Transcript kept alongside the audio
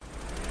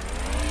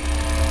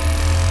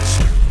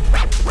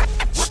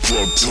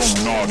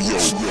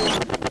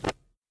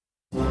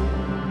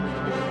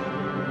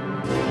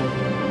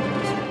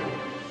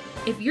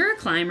If you're a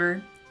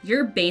climber,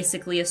 you're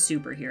basically a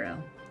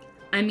superhero.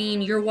 I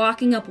mean, you're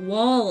walking up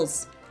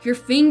walls. Your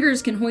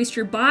fingers can hoist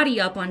your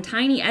body up on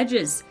tiny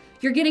edges.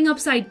 You're getting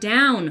upside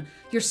down.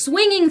 You're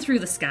swinging through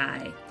the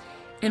sky.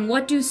 And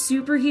what do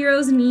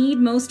superheroes need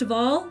most of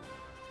all?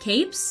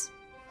 Capes?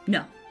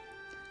 No.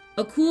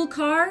 A cool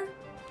car?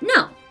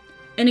 No.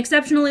 An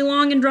exceptionally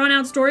long and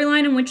drawn-out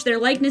storyline in which their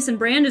likeness and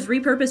brand is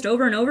repurposed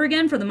over and over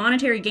again for the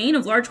monetary gain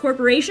of large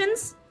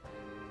corporations?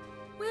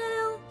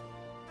 Well,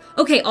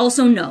 okay,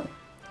 also no.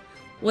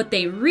 What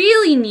they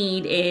really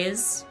need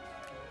is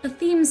a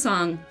theme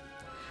song.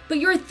 But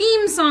your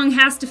theme song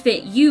has to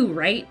fit you,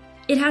 right?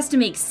 It has to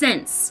make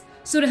sense.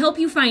 So to help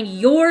you find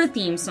your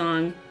theme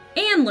song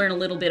and learn a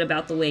little bit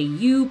about the way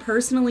you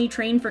personally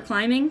train for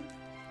climbing,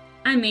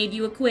 I made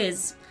you a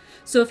quiz.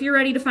 So if you're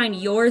ready to find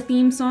your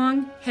theme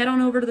song, head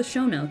on over to the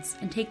show notes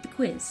and take the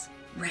quiz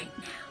right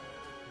now.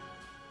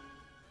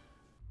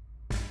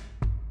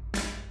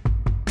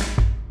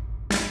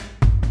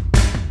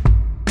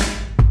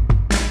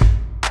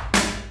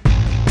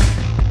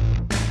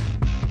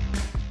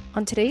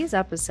 On today's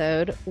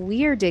episode,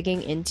 we are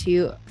digging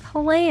into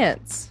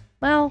plants.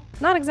 Well,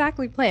 not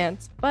exactly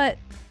plants, but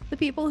the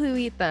people who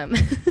eat them.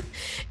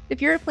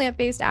 If you're a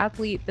plant-based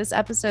athlete, this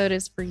episode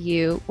is for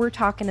you. We're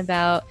talking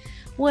about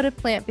what a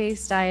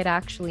plant-based diet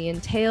actually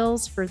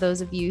entails for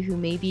those of you who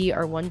maybe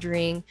are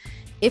wondering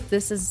if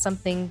this is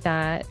something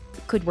that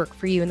could work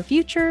for you in the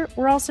future.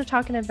 We're also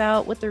talking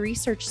about what the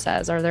research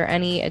says. Are there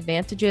any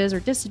advantages or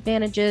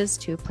disadvantages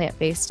to a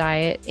plant-based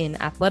diet in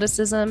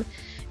athleticism?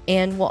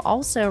 And we'll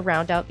also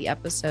round out the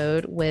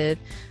episode with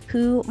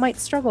who might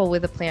struggle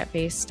with a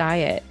plant-based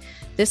diet.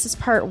 This is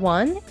part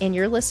 1, and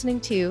you're listening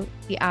to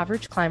the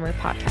Average Climber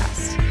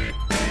podcast.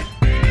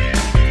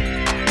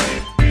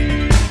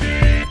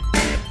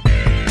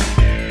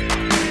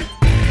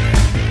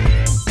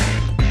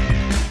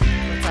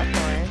 What's up,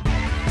 Lauren?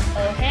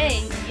 Oh,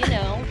 hey,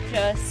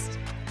 just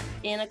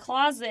in a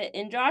closet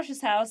in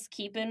Josh's house,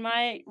 keeping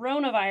my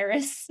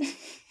Ronavirus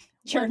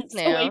germs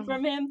away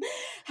from him.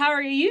 How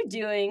are you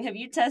doing? Have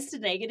you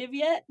tested negative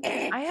yet?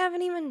 I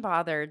haven't even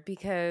bothered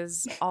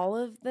because all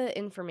of the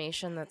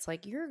information that's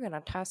like, you're going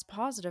to test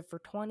positive for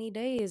 20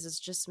 days is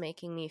just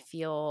making me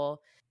feel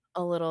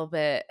a little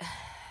bit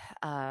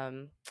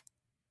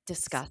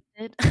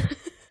disgusted.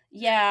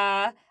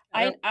 Yeah.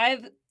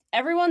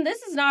 Everyone,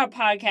 this is not a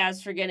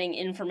podcast for getting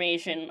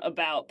information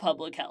about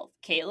public health.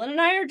 Caitlin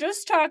and I are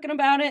just talking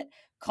about it.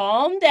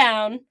 Calm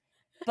down.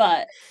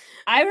 But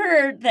I've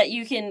heard that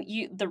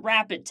the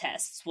rapid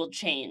tests will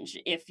change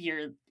if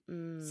you're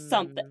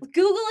something.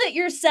 Google it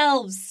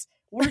yourselves.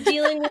 We're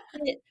dealing with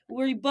it.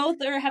 We both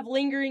have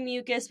lingering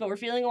mucus, but we're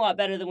feeling a lot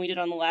better than we did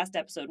on the last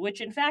episode, which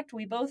in fact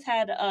we both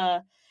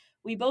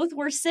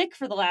were sick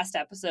for the last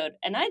episode.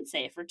 And I'd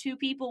say for two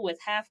people with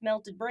half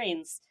melted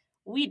brains,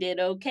 we did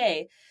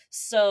okay.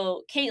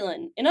 So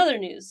Caitlin, in other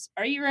news,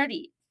 are you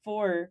ready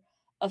for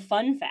a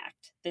fun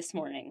fact this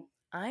morning?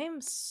 I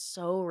am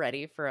so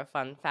ready for a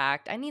fun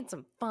fact. I need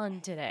some fun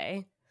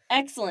today.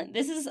 Excellent.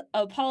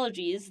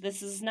 Apologies.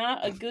 This is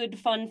not a good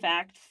fun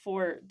fact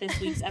for this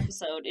week's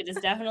episode. It is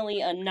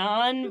definitely a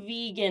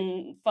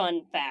non-vegan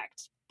fun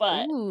fact.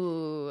 But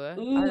Ooh.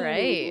 All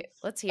right.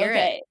 Let's hear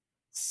it.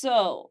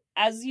 So,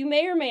 as you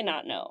may or may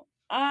not know,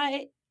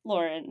 I,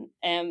 Lauren,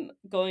 am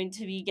going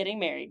to be getting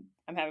married.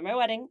 I'm having my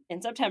wedding in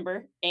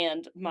September,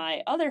 and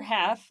my other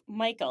half,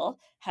 Michael,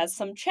 has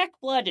some Czech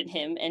blood in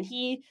him, and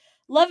he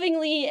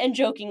lovingly and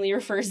jokingly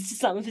refers to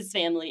some of his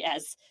family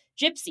as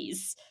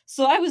gypsies.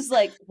 So I was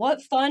like,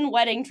 what fun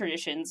wedding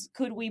traditions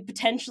could we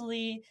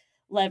potentially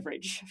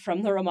leverage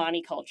from the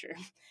Romani culture?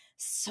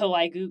 So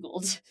I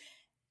Googled.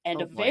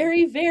 And a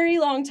very, very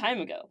long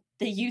time ago,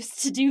 they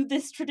used to do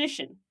this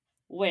tradition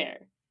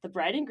where the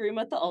bride and groom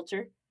at the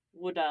altar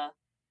would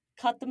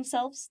cut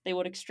themselves. They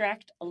would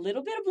extract a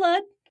little bit of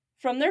blood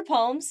from their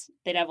palms.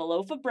 They'd have a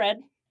loaf of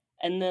bread.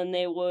 And then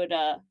they would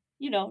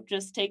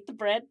just take the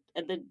bread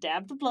and then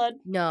dab the blood.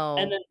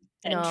 And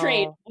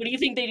trade. What do you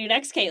think they do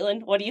next,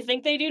 Caitlin? What do you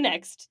think they do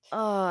next?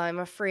 Oh, I'm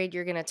afraid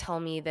you're going to tell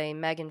me they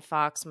Megan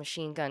Fox,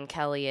 Machine Gun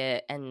Kelly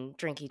it, and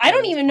drink each other's blood.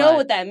 I don't even know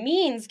what that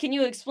means. Can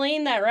you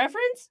explain that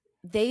reference?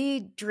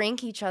 They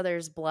drink each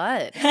other's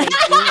blood. They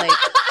do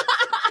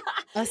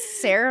a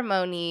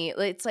ceremony.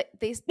 It's like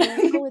they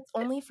know it's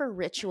only for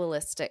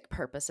ritualistic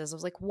purposes. I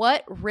was like,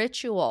 what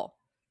ritual?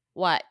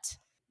 What?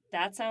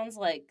 That sounds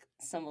like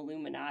some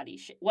Illuminati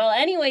shit. Well,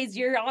 anyways,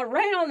 you're all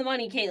right on the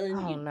money, Caitlin.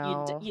 Oh,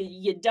 no.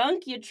 You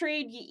dunk, you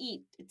trade, you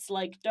eat. It's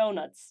like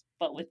donuts,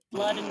 but with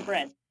blood and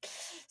bread.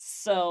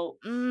 So,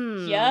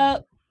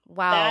 yep.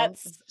 Wow.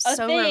 That's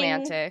so thing.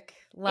 Romantic.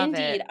 Love it.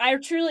 Indeed. I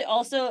truly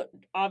also,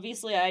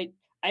 obviously, I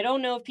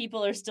don't know if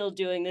people are still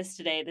doing this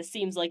today. This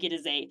seems like it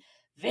is a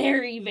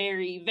very,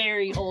 very,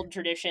 very old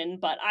tradition,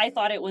 but I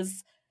thought it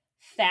was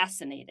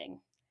fascinating.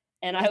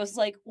 And I was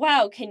like,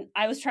 wow,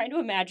 I was trying to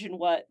imagine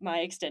what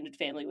my extended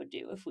family would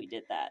do if we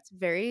did that. It's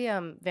very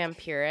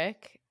vampiric.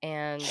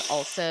 And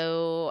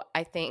also,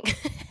 I think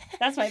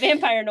That's my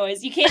vampire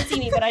noise. You can't see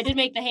me, but I did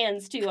make the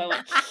hands too. I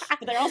went,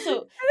 but they're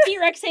also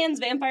T-Rex hands,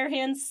 vampire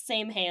hands,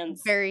 same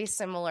hands. Very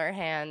similar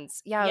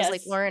hands. Yeah, I was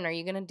like, Lauren, are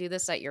you going to do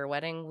this at your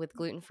wedding with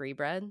gluten-free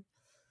bread?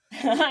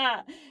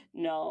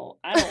 No,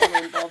 I don't want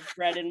to involve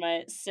bread in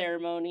my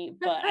ceremony,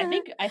 but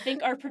I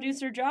think our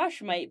producer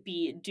Josh might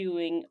be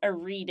doing a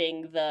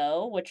reading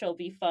though, which will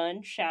be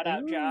fun. Shout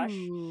out Josh.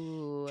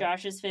 Ooh.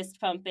 Josh is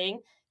fist pumping.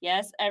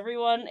 Yes,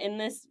 everyone in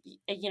this,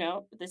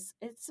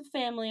 it's a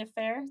family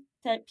affair.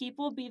 That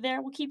people will be there.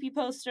 We'll keep you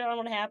posted on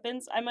what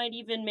happens. I might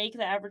even make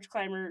the Average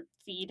Climber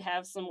feed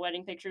have some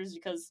wedding pictures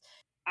because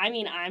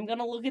I'm going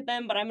to look at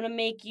them, but I'm going to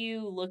make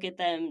you look at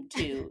them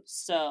too.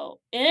 So,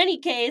 in any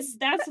case,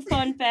 that's a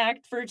fun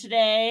fact for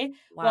today.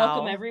 Wow.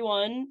 Welcome,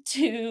 everyone,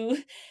 to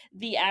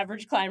the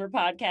Average Climber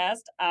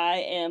podcast. I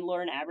am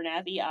Lauren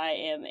Abernathy. I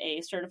am a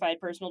certified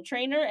personal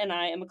trainer, and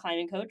I am a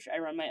climbing coach. I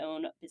run my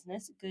own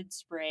business, Good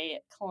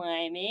Spray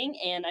Climbing,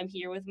 and I'm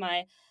here with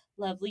my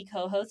lovely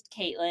co-host,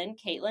 Caitlin.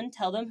 Caitlin,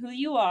 tell them who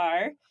you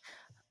are.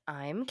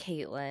 I'm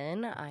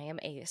Caitlin. I am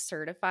a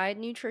certified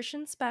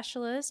nutrition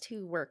specialist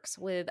who works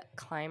with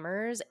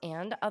climbers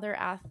and other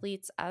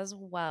athletes as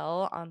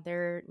well on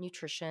their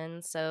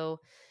nutrition. So,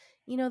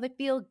 they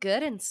feel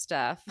good and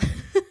stuff.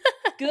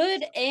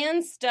 Good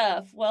and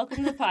stuff.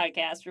 Welcome to the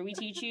podcast where we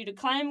teach you to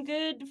climb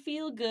good,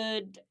 feel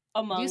good,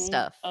 among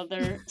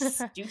other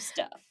do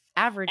stuff.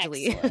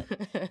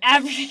 Averagely.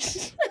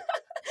 Average.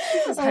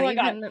 Is oh my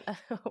God.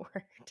 A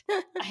word?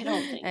 I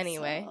don't think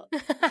anyway. So.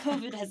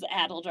 COVID has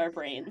addled our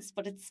brains,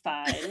 but it's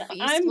fine.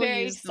 I'm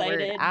very excited.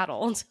 The word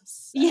addled.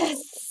 So.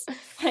 Yes.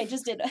 I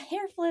just did a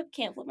hair flip.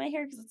 Can't flip my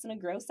hair because it's in a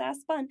gross ass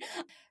bun.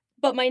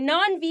 But my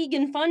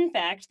non-vegan fun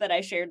fact that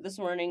I shared this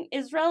morning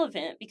is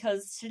relevant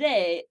because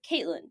today,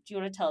 Caitlin, do you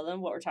want to tell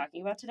them what we're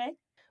talking about today?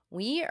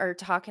 We are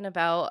talking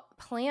about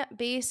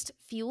plant-based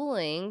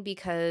fueling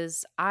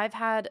because I've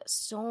had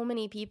so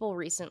many people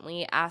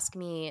recently ask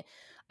me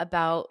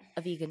about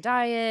a vegan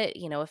diet,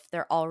 if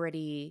they're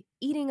already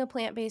eating a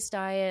plant-based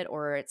diet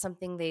or it's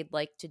something they'd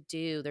like to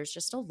do. There's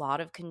just a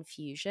lot of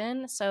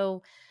confusion.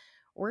 So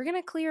we're going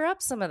to clear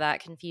up some of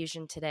that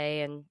confusion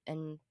today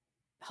and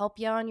help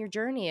you on your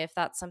journey if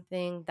that's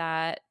something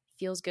that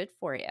feels good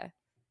for you.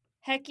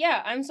 Heck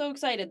yeah, I'm so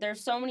excited.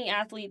 There's so many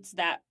athletes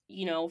that,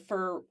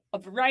 for a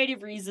variety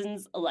of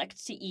reasons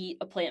elect to eat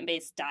a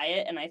plant-based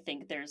diet, and I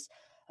think there's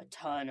a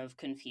ton of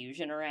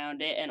confusion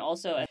around it. And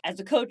also,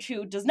 as a coach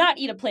who does not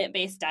eat a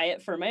plant-based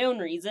diet for my own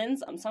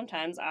reasons,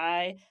 sometimes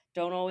I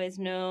don't always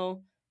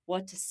know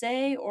what to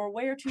say or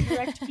where to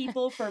direct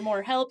people for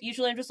more help.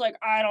 Usually I'm just like,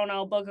 I don't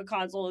know, book a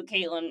consult with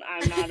Caitlin.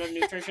 I'm not a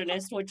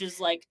nutritionist, which is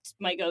like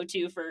my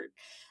go-to for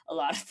a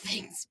lot of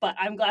things. But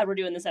I'm glad we're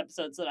doing this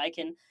episode so that I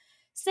can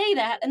say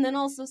that and then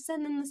also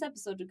send in this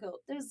episode to go,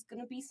 there's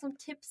going to be some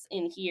tips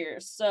in here.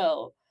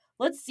 So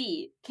let's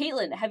see.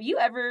 Caitlin, have you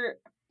ever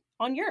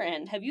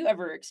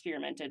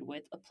experimented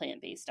with a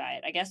plant-based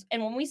diet, I guess?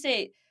 And when we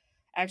say,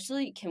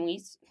 actually, can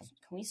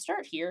we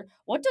start here?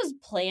 What does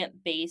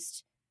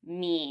plant-based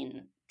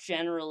mean,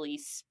 generally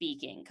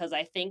speaking? Because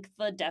I think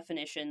the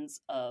definitions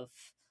of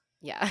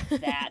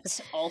that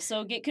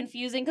also get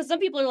confusing because some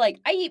people are like,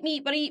 I eat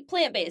meat, but I eat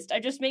plant-based. I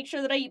just make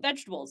sure that I eat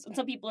vegetables. And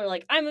some people are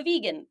like, I'm a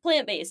vegan,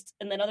 plant-based.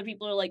 And then other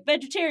people are like,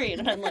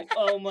 vegetarian. And I'm like,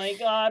 oh my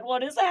God,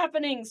 what is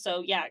happening?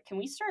 So yeah, can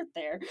we start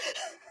there?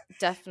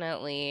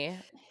 Definitely.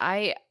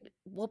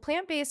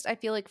 Plant-based, I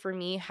feel like for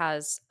me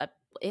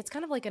it's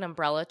kind of like an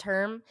umbrella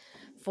term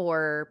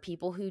for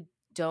people who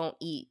don't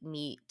eat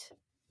meat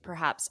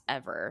perhaps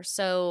ever.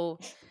 So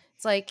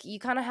it's like you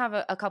kind of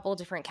have a couple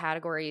different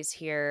categories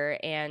here.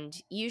 And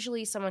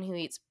usually someone who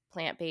eats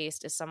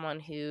plant-based is someone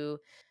who,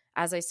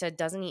 as I said,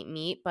 doesn't eat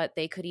meat, but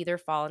they could either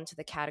fall into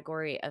the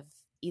category of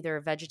either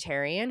a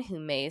vegetarian who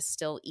may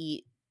still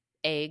eat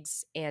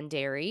eggs and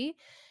dairy.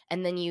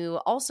 And then you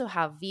also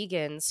have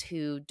vegans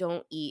who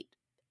don't eat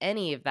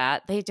any of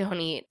that. They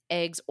don't eat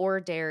eggs or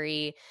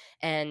dairy,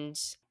 and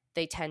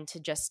they tend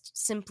to just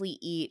simply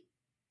eat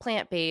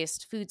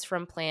plant-based foods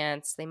from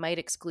plants. They might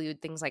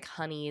exclude things like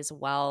honey as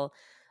well,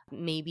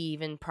 maybe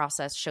even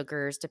processed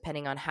sugars,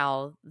 depending on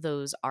how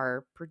those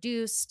are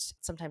produced.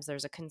 Sometimes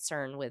there's a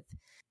concern with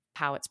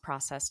how it's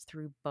processed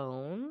through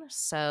bone.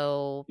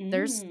 So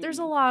there's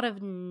a lot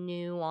of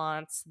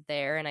nuance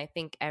there, and I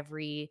think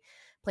every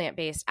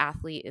plant-based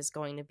athlete is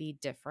going to be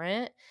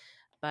different.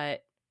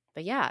 But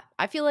yeah,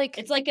 I feel like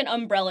it's like an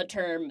umbrella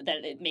term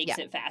that it makes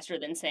it faster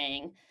than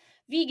saying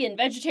vegan,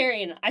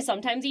 vegetarian. I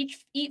sometimes eat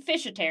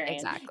fishitarian.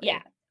 Exactly.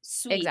 Yeah.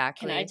 Sweet.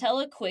 Exactly. Can I tell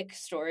a quick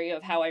story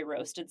of how I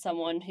roasted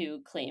someone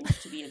who claimed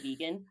to be a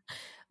vegan?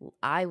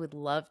 I would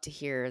love to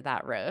hear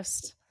that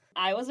roast.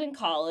 I was in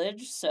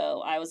college,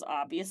 so I was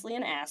obviously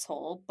an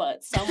asshole,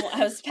 but I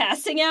was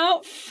passing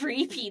out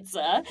free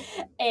pizza,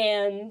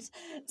 and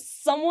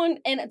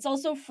it's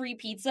also free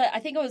pizza. I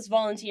think I was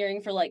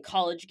volunteering for like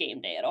college game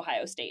day at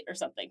Ohio State or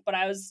something, but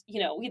I was, we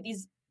had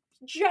these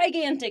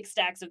gigantic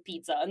stacks of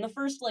pizza, and the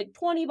first like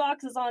 20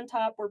 boxes on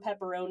top were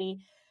pepperoni,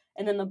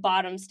 and then the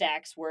bottom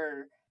stacks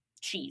were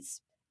cheese.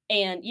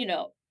 And,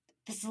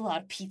 this is a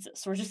lot of pizza.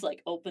 So we're just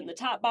like, open the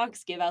top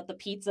box, give out the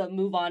pizza,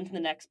 move on to the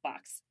next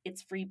box.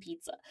 It's free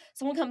pizza.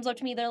 Someone comes up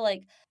to me, they're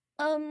like,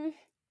 I'm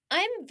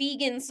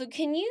vegan, so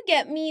can you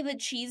get me the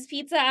cheese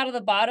pizza out of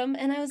the bottom?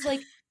 And I was like,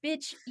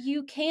 bitch,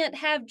 you can't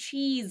have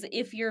cheese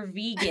if you're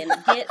vegan.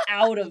 Get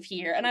out of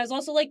here. And I was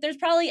also like, there's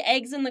probably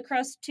eggs in the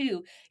crust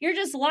too. You're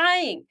just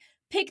lying.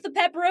 Pick the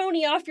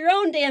pepperoni off your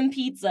own damn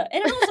pizza.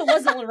 And it also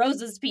wasn't La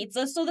Rosa's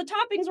pizza, so the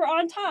toppings were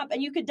on top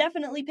and you could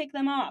definitely pick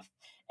them off.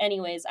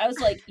 Anyways, I was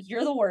like,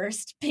 you're the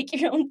worst. Pick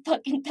your own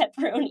fucking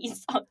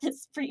pepperonis off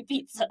this free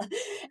pizza.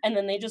 And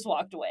then they just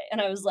walked away.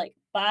 And I was like,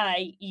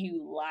 bye,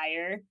 you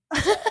liar.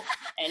 So,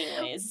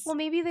 anyways. Well,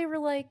 maybe they were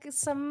like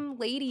some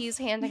ladies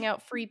handing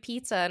out free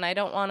pizza, and I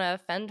don't want to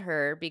offend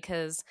her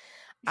because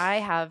I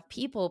have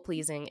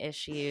people-pleasing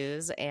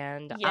issues,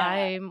 and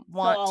I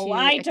want so I'll to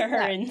lie to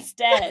her accept.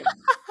 instead.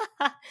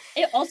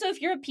 Also,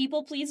 if you're a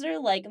people pleaser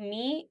like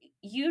me,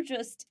 you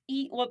just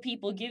eat what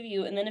people give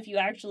you, and then if you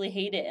actually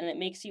hate it and it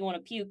makes you want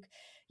to puke,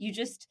 you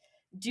just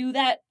do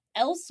that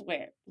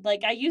elsewhere.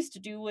 Like I used to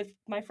do with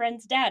my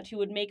friend's dad, who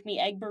would make me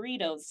egg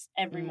burritos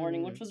every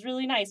morning, which was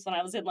really nice when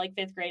I was in like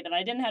 5th grade, and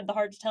I didn't have the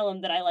heart to tell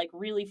him that I like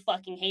really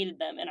fucking hated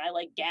them, and I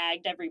like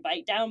gagged every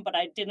bite down, but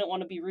I didn't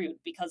want to be rude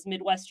because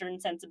Midwestern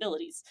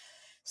sensibilities.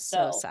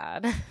 So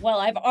sad. Well,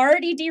 I've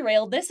already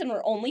derailed this and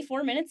we're only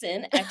 4 minutes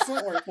in.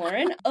 Excellent work,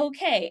 Lauren.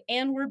 Okay,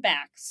 and we're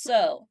back.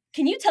 So,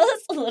 can you tell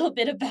us a little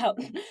bit about,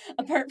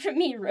 apart from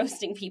me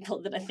roasting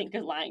people that I think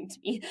are lying to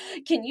me,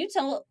 can you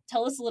tell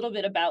us a little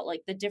bit about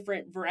like the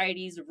different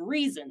varieties of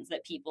reasons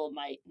that people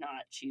might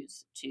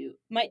choose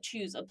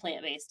a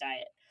plant-based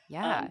diet?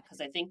 Yeah.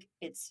 Because I think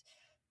it's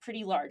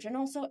pretty large. And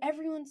also,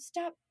 everyone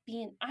stop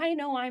being, I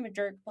know I'm a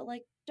jerk, but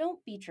like,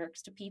 don't be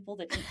jerks to people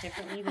that eat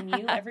differently than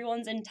you.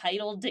 Everyone's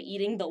entitled to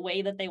eating the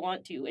way that they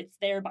want to. It's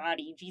their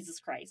body,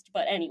 Jesus Christ.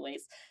 But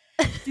anyways,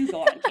 do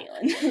go on,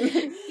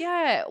 Caitlin.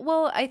 Yeah,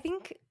 well, I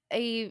think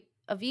a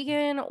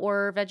vegan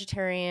or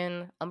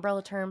vegetarian,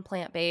 umbrella term,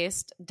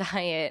 plant-based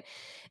diet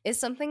is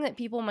something that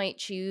people might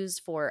choose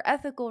for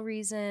ethical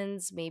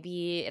reasons.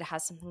 Maybe it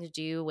has something to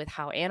do with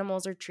how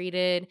animals are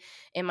treated.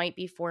 It might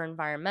be for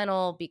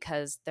environmental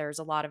because there's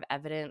a lot of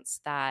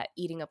evidence that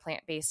eating a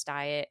plant-based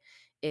diet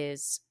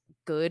is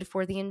good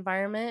for the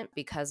environment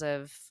because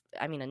of,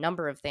 I mean, a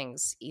number of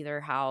things, either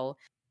how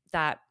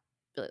that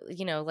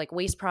like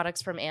waste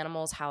products from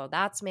animals, how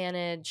that's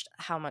managed,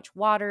 how much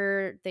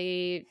water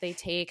they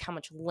take, how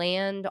much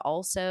land.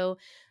 Also,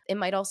 it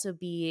might also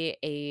be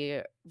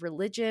a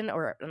religion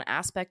or an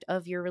aspect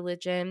of your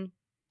religion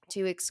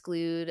to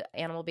exclude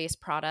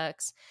animal-based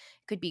products.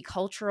 It could be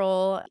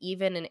cultural,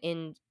 even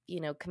in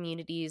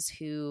communities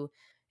who,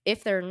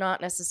 if they're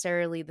not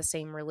necessarily the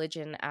same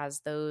religion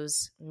as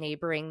those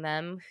neighboring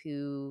them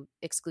who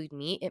exclude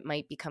meat, it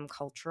might become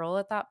cultural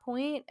at that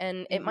point.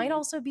 And it might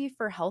also be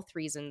for health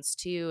reasons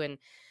too. And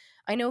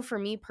I know for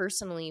me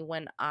personally,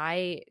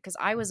 because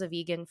I was a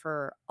vegan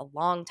for a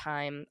long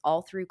time,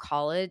 all through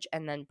college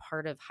and then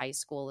part of high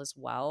school as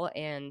well.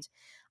 And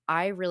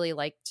I really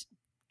liked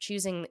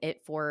choosing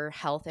it for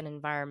health and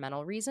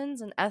environmental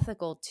reasons and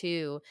ethical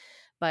too.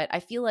 But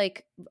I feel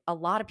like a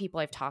lot of people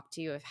I've talked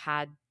to have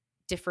had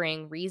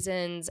differing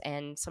reasons,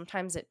 and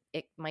sometimes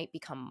it might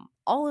become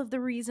all of the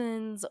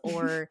reasons,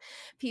 or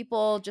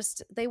people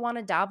just they want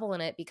to dabble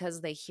in it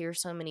because they hear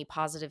so many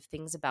positive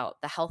things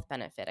about the health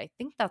benefit. I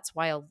think that's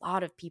why a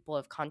lot of people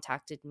have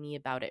contacted me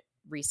about it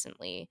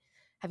recently.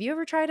 Have you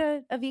ever tried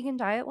a vegan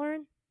diet,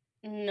 Lauren?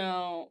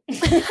 No.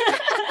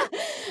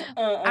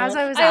 As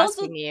I was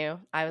asking you,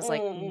 I was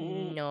like,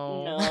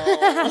 no.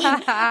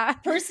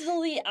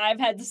 Personally, I've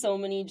had so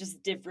many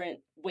just different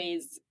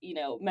ways,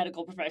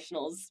 medical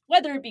professionals,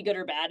 whether it be good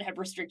or bad, have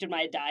restricted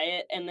my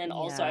diet. And then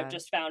also I've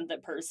just found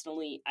that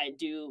personally, I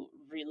do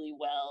really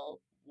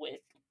well with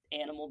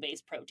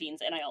animal-based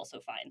proteins. And I also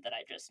find that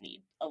I just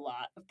need a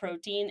lot of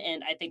protein.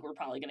 And I think we're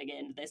probably going to get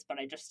into this, but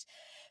I just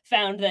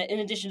found that in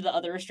addition to the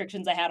other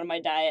restrictions I had on my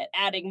diet,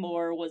 adding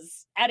more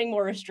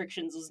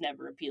restrictions was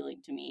never appealing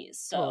to me.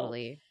 So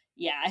totally.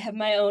 Yeah, I have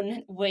my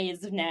own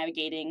ways of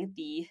navigating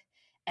the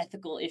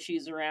ethical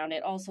issues around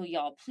it. Also,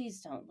 y'all,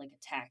 please don't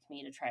attack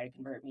me to try to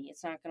convert me.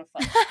 It's not gonna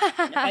fuck.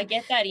 And if I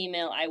get that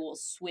email, I will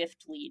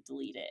swiftly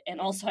delete it.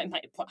 And also, I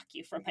might block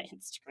you from my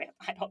Instagram.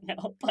 I don't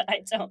know, but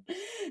I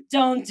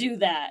don't do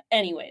that.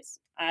 Anyways,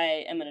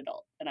 I am an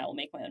adult and I will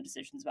make my own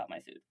decisions about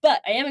my food.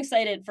 But I am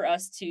excited for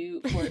us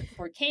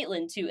for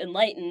Caitlin to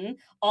enlighten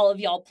all of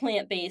y'all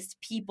plant-based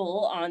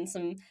people on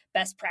some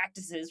best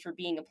practices for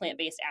being a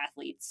plant-based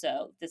athlete.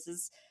 So this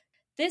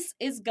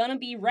is gonna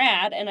be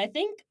rad, and I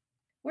think,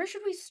 where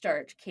should we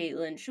start,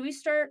 Caitlin? Should we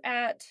start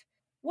at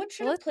what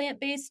should a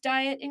plant-based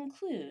diet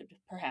include,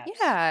 perhaps?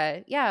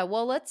 Yeah.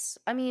 Well,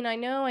 I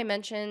know I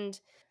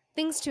mentioned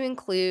things to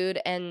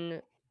include,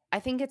 and I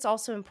think it's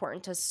also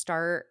important to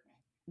start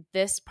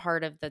this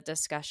part of the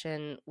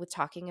discussion with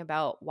talking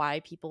about why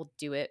people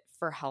do it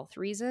for health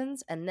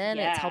reasons. And then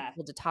it's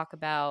helpful to talk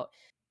about,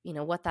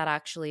 what that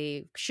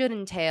actually should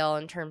entail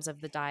in terms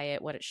of the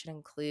diet, what it should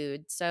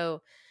include.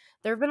 So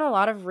there have been a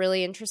lot of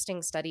really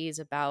interesting studies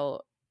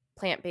about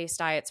plant-based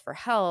diets for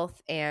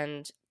health,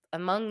 and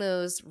Among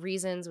those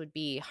reasons would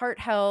be heart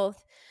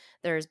health.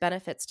 There's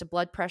benefits to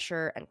blood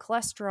pressure and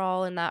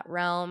cholesterol in that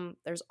realm.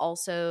 There's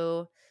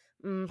also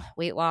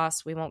weight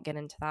loss. We won't get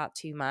into that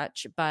too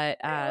much, but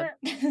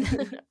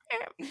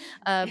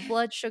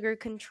blood sugar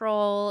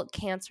control,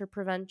 cancer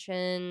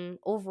prevention,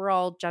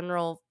 overall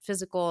general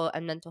physical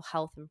and mental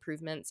health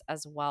improvements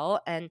as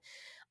well. And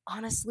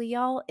honestly,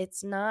 y'all,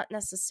 it's not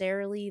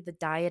necessarily the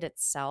diet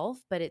itself,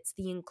 but it's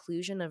the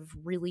inclusion of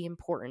really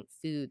important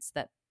foods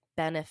that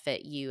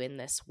benefit you in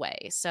this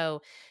way.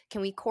 So,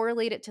 can we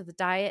correlate it to the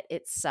diet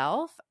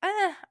itself?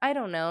 I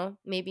don't know.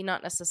 Maybe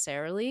not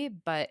necessarily,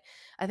 but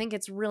I think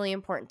it's really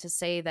important to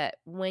say that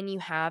when you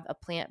have a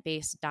plant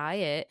based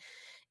diet,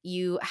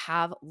 you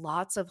have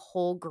lots of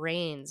whole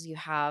grains, you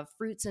have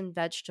fruits and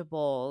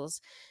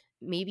vegetables,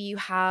 maybe you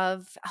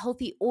have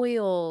healthy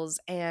oils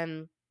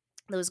and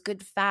those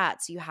good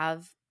fats, you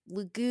have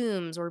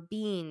legumes or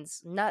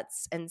beans,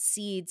 nuts and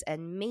seeds,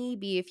 and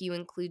maybe if you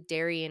include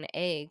dairy and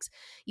eggs,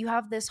 you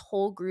have this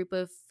whole group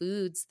of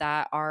foods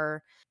that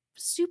are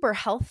super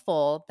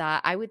healthful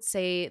that I would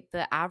say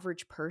the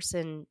average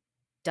person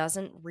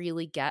doesn't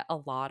really get a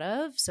lot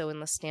of. So in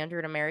the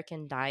standard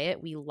American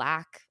diet, we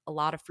lack a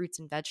lot of fruits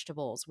and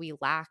vegetables. We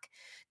lack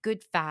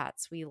good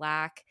fats. We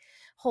lack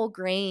whole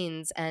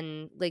grains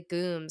and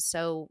legumes.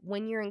 So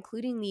when you're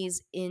including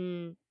these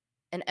in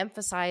an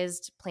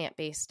emphasized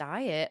plant-based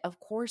diet, of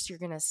course you're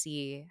going to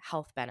see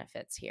health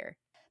benefits here.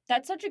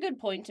 That's such a good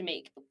point to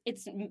make.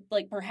 It's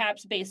like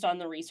perhaps based on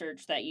the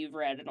research that you've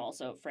read, and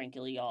also,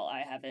 frankly, y'all,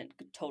 I haven't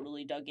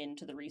totally dug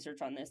into the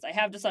research on this. I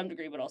have to some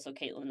degree, but also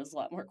Caitlin is a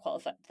lot more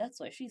qualified.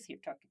 That's why she's here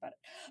talking about it.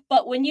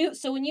 But when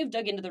you've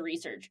dug into the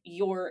research,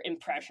 your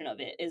impression of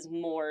it is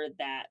more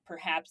that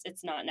perhaps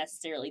it's not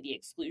necessarily the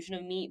exclusion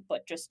of meat,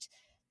 but just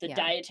the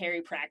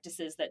dietary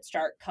practices that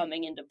start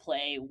coming into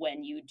play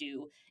when you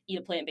do eat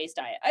a plant-based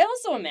diet. I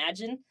also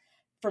imagine,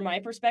 from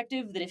my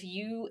perspective, that if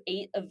you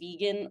ate a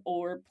vegan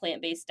or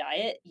plant-based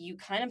diet, you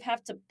kind of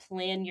have to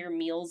plan your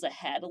meals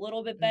ahead a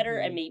little bit better,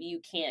 and maybe you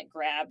can't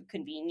grab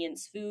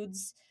convenience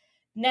foods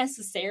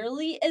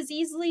necessarily as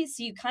easily,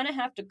 so you kind of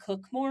have to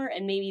cook more,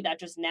 and maybe that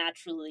just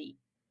naturally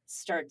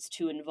starts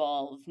to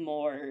involve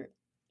more,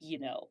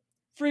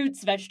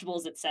 fruits,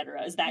 vegetables,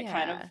 etc. Is that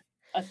kind of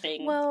a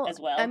thing as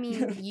well? I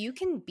mean, you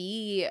can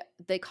be,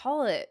 they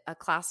call it a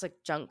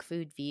classic junk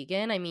food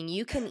vegan. I mean,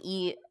 you can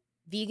eat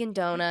vegan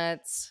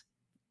donuts,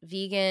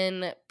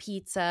 vegan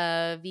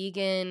pizza,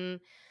 vegan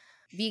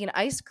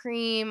ice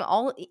cream,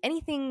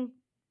 anything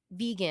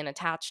vegan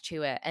attached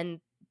to it, and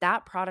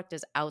that product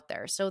is out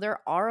there. So there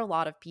are a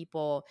lot of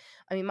people.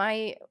 I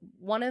mean,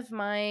 one of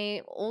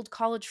my old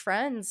college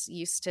friends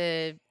used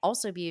to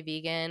also be a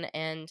vegan,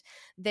 and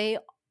they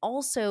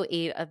also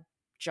ate a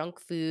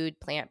junk food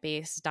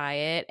plant-based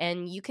diet,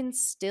 and you can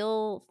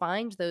still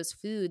find those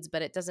foods,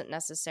 but it doesn't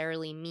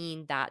necessarily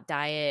mean that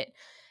diet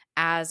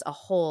as a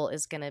whole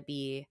is going to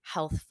be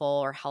healthful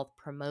or health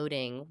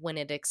promoting when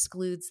it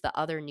excludes the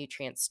other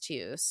nutrients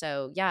too.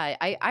 So yeah,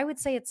 I would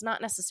say it's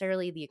not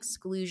necessarily the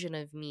exclusion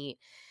of meat.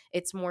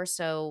 It's more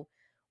so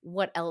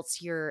what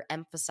else you're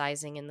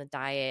emphasizing in the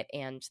diet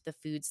and the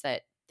foods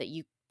that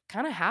you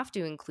kind of have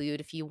to include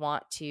if you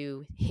want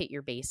to hit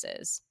your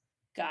bases.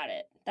 Got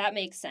it. That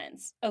makes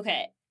sense.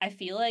 Okay. I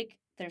feel like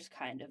there's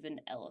kind of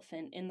an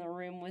elephant in the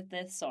room with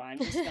this, so I'm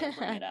just going to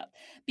bring it up.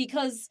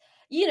 Because,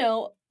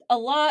 a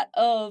lot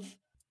of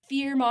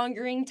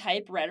fear-mongering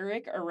type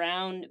rhetoric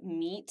around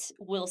meat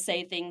will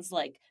say things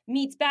like,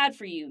 meat's bad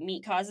for you,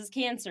 meat causes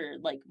cancer,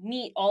 like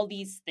meat, all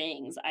these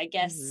things. I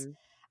guess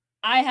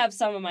I have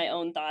some of my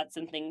own thoughts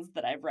and things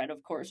that I've read,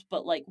 of course,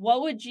 but like,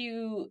 what would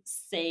you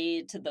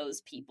say to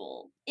those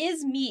people?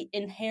 Is meat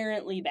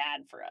inherently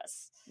bad for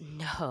us?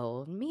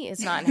 No, meat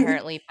is not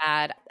inherently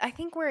bad. I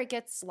think where it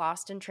gets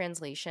lost in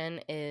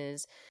translation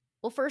is,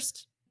 well,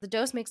 first, the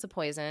dose makes the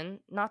poison.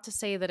 Not to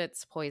say that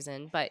it's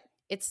poison, but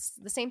it's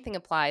the same thing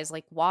applies.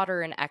 Like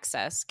water in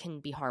excess can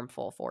be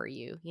harmful for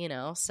you,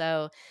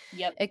 So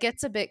it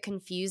gets a bit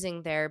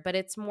confusing there, but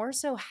it's more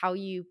so how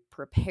you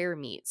prepare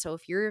meat. So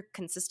if you're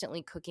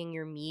consistently cooking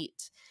your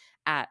meat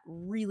at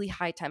really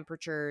high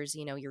temperatures,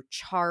 you're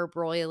char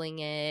broiling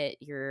it,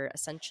 you're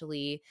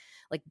essentially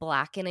like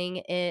blackening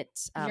it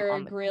You're a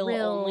on the grill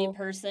only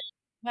person.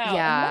 Wow, and what a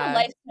Yeah.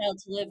 lifestyle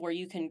to live where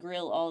you can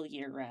grill all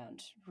year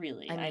round,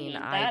 really. I I mean, mean,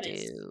 I that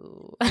is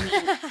do.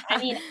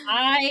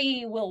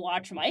 I will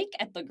watch Mike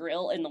at the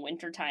grill in the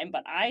wintertime,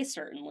 but I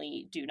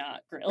certainly do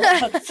not grill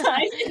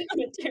outside in the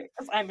winter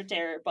because I'm a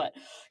terror. But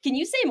can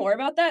you say more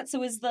about that?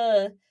 So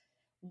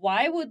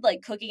why would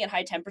like cooking at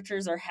high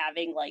temperatures or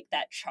having like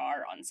that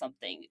char on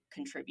something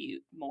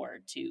contribute more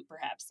to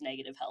perhaps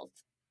negative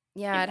health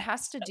Yeah, it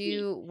has impacts to of meat?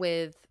 do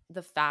with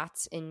the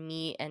fats in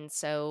meat, and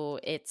so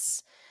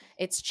it's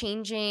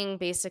changing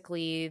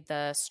basically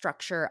the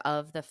structure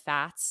of the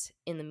fats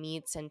in the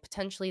meats and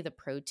potentially the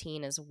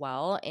protein as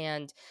well,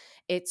 and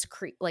it's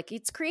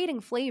it's creating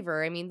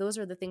flavor. I mean, those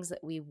are the things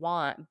that we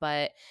want,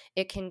 but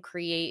it can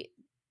create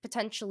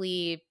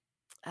potentially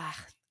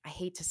I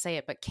hate to say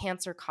it, but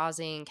cancer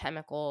causing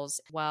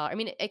chemicals. Well, I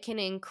mean, it can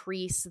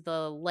increase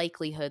the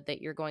likelihood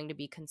that you're going to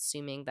be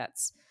consuming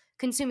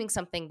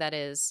something that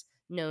is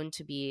known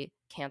to be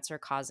cancer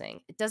causing.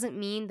 It doesn't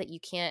mean that you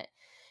can't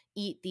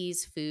eat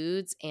these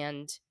foods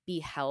and be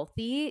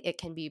healthy. It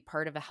can be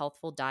part of a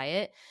healthful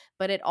diet,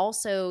 but it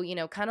also,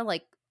 kind of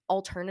like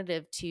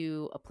alternative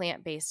to a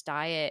plant-based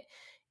diet,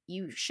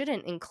 you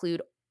shouldn't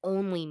include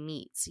only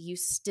meats. You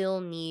still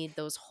need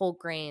those whole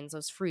grains,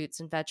 those fruits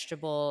and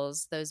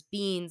vegetables, those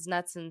beans,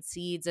 nuts, and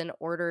seeds in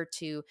order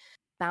to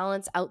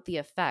balance out the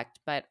effect.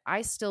 But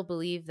I still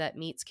believe that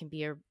meats can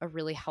be a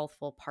really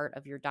healthful part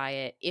of your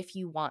diet if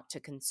you want to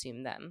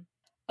consume them.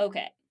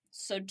 Okay.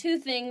 So two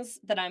things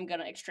that I'm going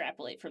to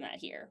extrapolate from that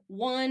here.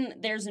 One,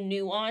 there's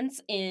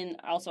nuance in,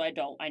 also I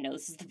know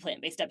this is the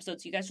plant-based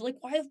episode, so you guys are like,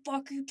 why the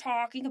fuck are you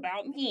talking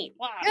about meat?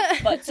 Why?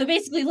 But so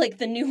basically like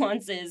the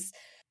nuance is,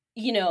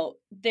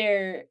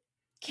 there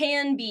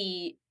can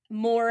be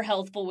more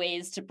healthful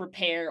ways to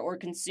prepare or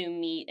consume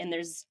meat, and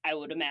there's, I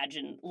would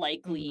imagine,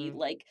 likely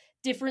like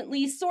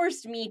differently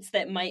sourced meats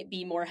that might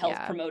be more health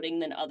promoting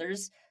than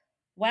others.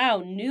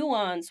 Wow,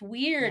 nuance.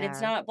 Weird.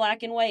 It's not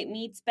black and white.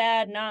 Meat's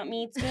bad, not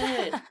meat's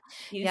good.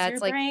 Use your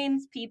it's like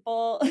brains,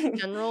 people.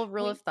 general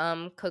rule of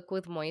thumb, cook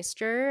with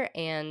moisture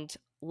and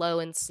low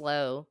and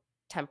slow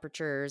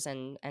temperatures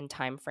and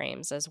time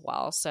frames as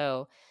well.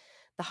 So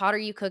the hotter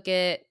you cook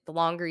it, the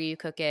longer you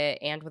cook it,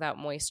 and without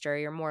moisture,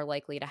 you're more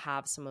likely to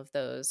have some of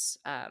those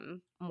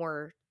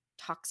more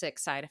toxic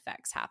side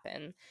effects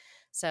happen.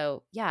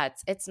 So yeah,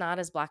 it's not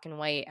as black and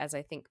white as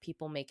I think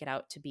people make it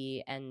out to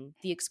be. And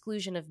the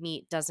exclusion of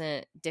meat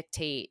doesn't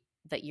dictate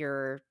that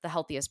you're the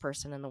healthiest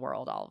person in the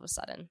world all of a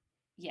sudden.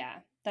 Yeah,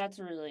 that's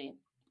a really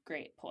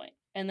great point.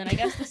 And then I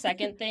guess the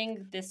second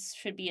thing, this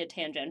should be a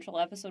tangential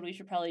episode we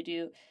should probably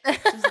do.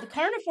 Does the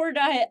carnivore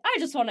diet, I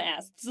just want to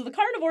ask, does the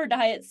carnivore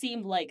diet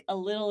seem like a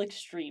little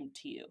extreme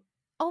to you?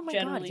 Oh my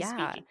God,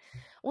 yeah. Speaking?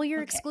 Well,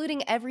 you're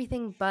excluding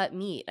everything but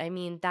meat. I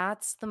mean,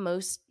 that's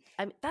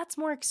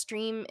more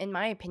extreme in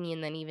my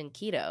opinion than even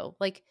keto.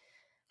 Like,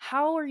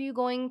 how are you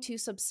going to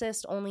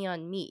subsist only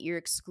on meat? You're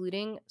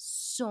excluding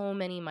so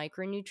many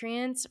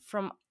micronutrients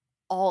from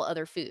all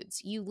other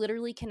foods. You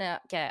literally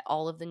cannot get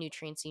all of the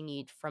nutrients you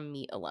need from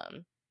meat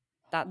alone.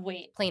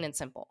 Plain and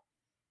simple.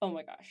 Oh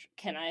my gosh.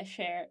 Can I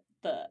share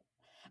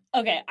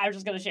Okay, I'm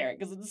just gonna share it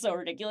because it's so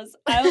ridiculous.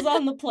 I was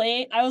on a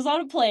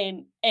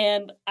plane,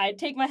 and I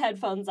take my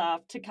headphones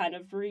off to kind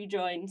of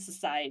rejoin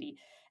society,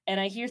 and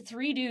I hear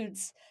three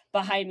dudes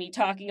behind me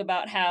talking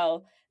about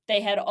how they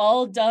had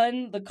all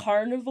done the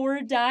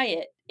carnivore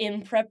diet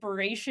in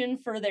preparation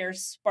for their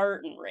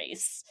Spartan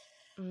race.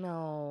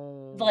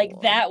 No.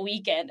 Like that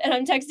weekend. And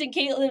I'm texting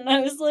Caitlin and I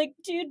was like,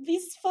 dude,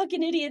 these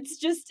fucking idiots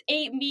just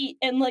ate meat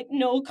and like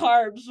no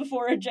carbs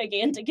before a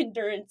gigantic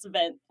endurance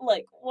event.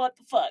 Like, what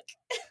the fuck?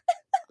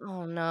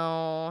 Oh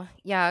no.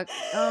 Yeah.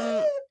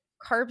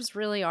 Carbs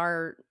really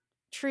are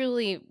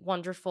truly a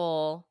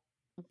wonderful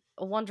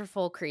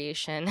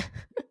creation.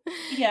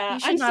 Yeah, you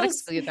should not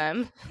exclude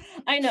them.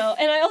 I know,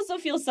 and I also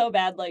feel so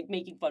bad like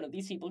making fun of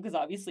these people because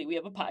obviously we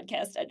have a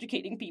podcast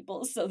educating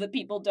people so that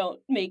people don't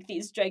make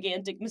these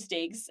gigantic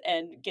mistakes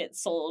and get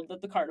sold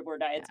that the carnivore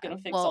diet's going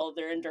to fix all of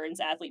their endurance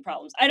athlete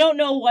problems. I don't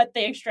know what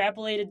they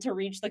extrapolated to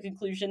reach the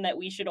conclusion that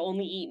we should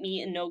only eat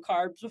meat and no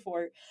carbs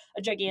before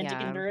a gigantic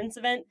endurance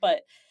event,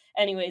 but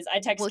anyways, I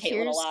text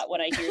Caitlin a lot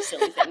when I hear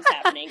silly things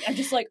happening. I'm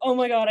just like, oh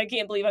my God, I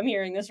can't believe I'm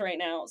hearing this right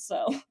now,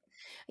 so...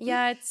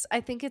 Yeah,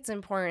 I think it's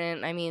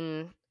important. I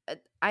mean,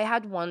 I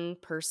had one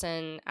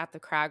person at the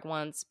crag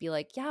once be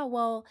like, yeah,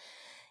 well,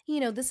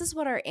 this is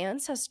what our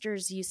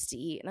ancestors used to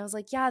eat. And I was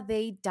like, yeah,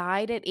 they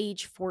died at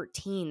age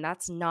 14.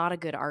 That's not a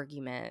good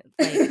argument.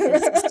 Like,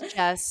 this is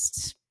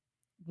just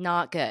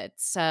not good.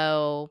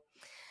 So,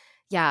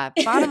 yeah,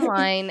 bottom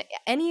line,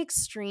 any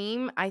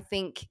extreme, I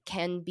think,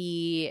 can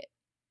be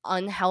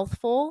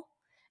unhealthful.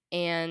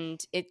 And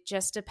it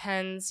just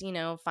depends,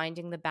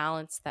 finding the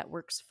balance that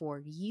works for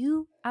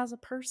you as a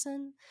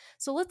person.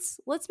 So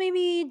let's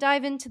maybe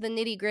dive into the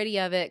nitty gritty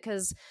of it,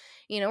 because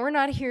we're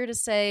not here to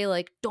say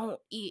like don't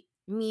eat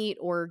meat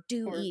or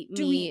eat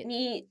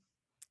meat.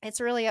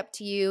 It's really up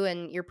to you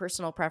and your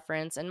personal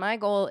preference. And my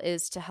goal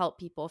is to help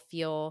people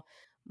feel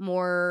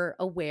more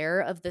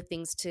aware of the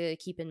things to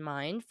keep in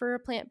mind for a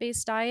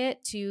plant-based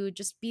diet to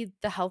just be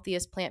the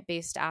healthiest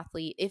plant-based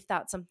athlete if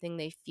that's something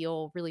they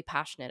feel really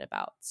passionate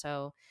about.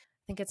 So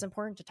I think it's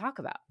important to talk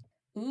about.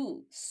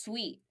 Ooh,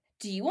 sweet.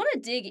 Do you want to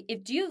dig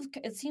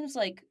it seems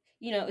like,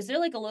 is there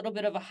like a little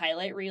bit of a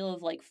highlight reel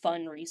of like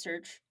fun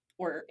research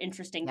or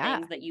interesting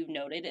things that you've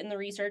noted in the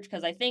research?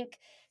 Because I think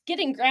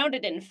getting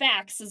grounded in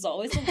facts is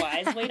always a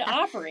wise way to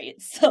operate.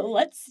 So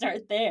let's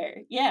start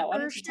there. Yeah, why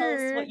don't you tell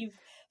us what you've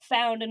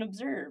found and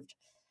observed?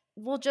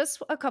 Well,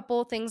 just a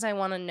couple things I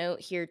want to note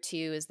here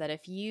too is that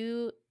if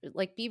you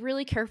be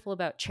really careful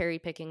about cherry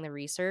picking the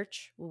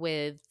research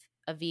with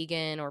a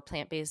vegan or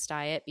plant-based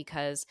diet,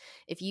 because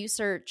if you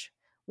search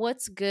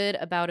what's good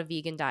about a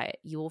vegan diet,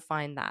 you will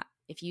find that.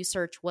 If you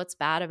search what's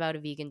bad about a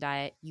vegan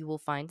diet, you will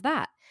find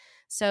that.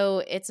 So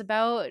it's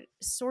about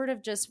sort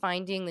of just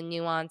finding the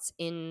nuance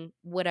in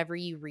whatever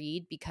you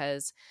read,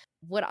 because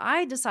what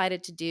I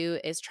decided to do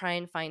is try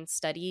and find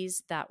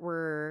studies that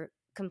were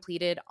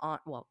completed on,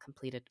 well,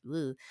 completed,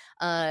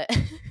 uh,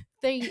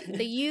 they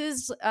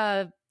used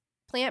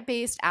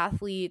plant-based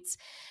athletes,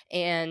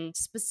 and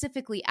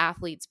specifically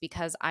athletes,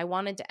 because I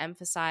wanted to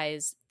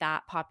emphasize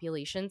that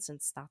population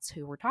since that's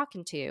who we're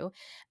talking to.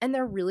 And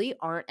there really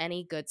aren't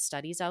any good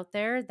studies out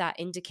there that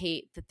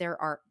indicate that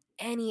there are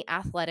any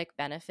athletic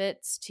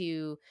benefits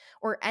to,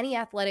 or any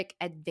athletic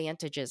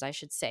advantages, I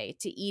should say,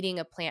 to eating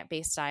a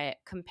plant-based diet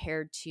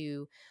compared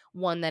to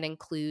one that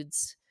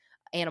includes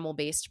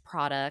animal-based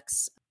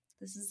products.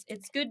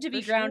 It's good to be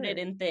For grounded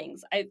sure. in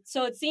things.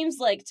 So it seems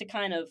like, to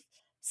kind of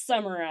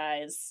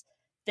summarize,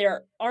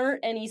 there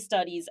aren't any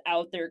studies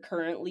out there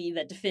currently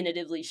that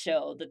definitively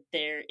show that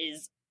there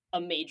is a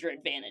major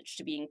advantage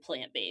to being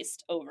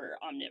plant-based over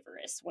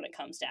omnivorous when it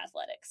comes to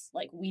athletics.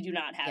 Like, we do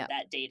not have Yeah.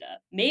 that data.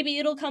 Maybe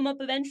it'll come up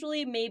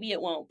eventually, maybe it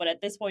won't, but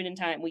at this point in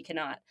time we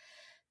cannot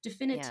Yeah.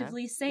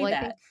 definitively say Well, I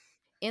that. think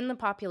in the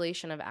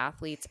population of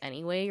athletes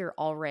anyway, you're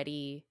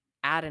already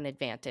at an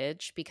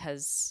advantage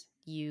because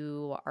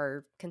you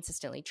are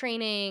consistently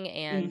training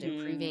and Mhm.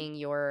 improving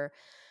your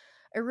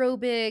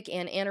aerobic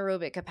and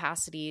anaerobic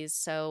capacities.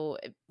 So,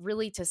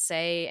 really, to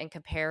say and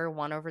compare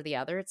one over the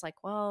other, it's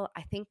like, well,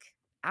 I think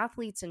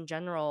athletes in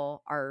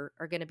general are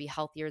going to be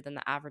healthier than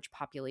the average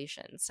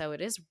population. So,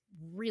 it is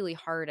really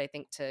hard, I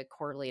think, to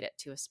correlate it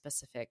to a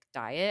specific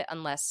diet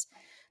unless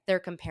they're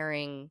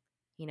comparing,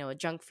 a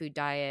junk food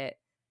diet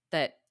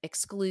that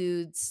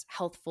excludes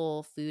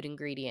healthful food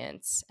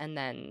ingredients and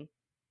then,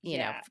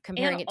 Yeah. And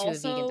comparing it to a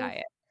vegan also,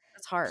 diet.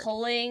 That's hard.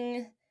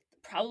 pulling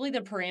probably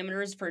the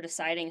parameters for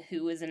deciding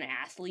who is an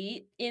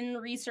athlete in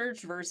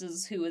research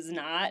versus who is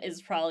not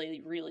is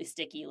probably really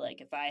sticky.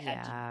 Like, if I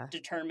had to Yeah.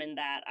 determine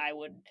that, I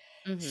would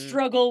Hmm.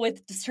 struggle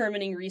with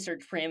determining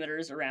research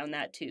parameters around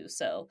that too.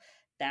 So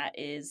that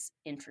is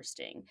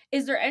interesting.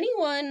 Is there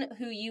anyone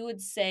who you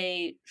would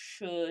say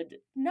should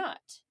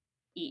not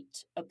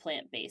eat a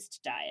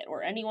plant-based diet,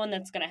 or anyone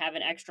that's going to have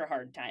an extra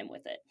hard time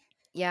with it?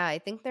 Yeah, I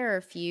think there are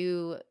a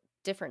few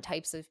different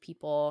types of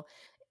people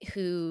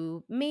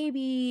who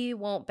maybe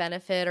won't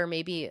benefit or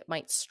maybe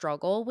might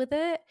struggle with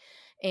it.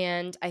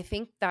 And I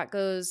think that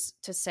goes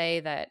to say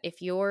that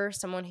if you're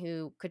someone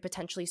who could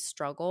potentially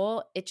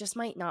struggle, it just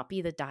might not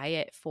be the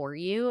diet for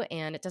you.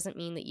 And it doesn't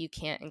mean that you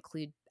can't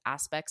include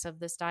aspects of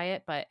this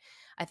diet, but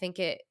I think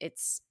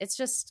it's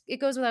just, it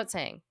goes without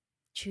saying,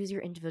 choose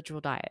your individual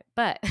diet.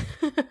 But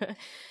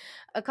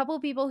a couple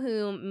of people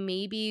who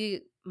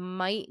maybe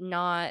might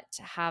not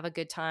have a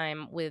good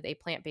time with a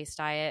plant-based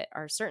diet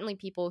are certainly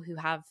people who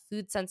have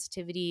food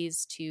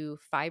sensitivities to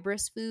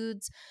fibrous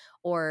foods,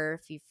 or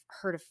if you've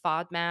heard of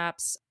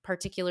FODMAPs,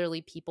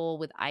 particularly people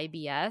with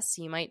IBS,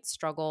 you might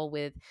struggle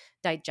with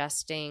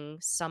digesting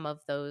some of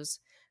those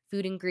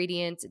food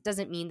ingredients. It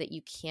doesn't mean that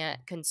you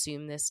can't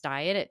consume this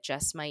diet. It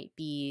just might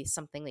be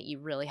something that you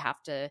really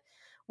have to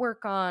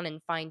work on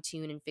and fine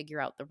tune and figure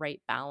out the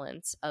right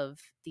balance of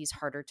these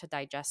harder to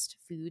digest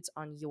foods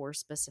on your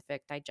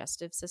specific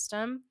digestive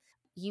system.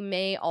 You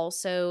may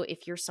also,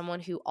 if you're someone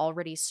who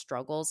already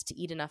struggles to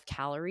eat enough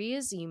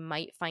calories, you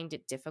might find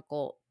it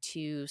difficult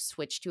to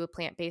switch to a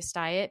plant based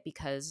diet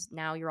because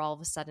now you're all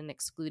of a sudden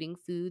excluding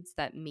foods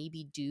that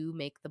maybe do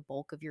make the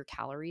bulk of your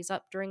calories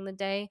up during the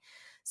day.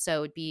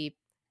 So it'd be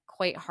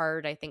quite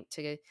hard, I think,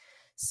 to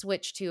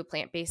switch to a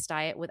plant based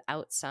diet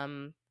without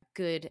some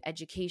good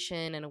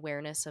education and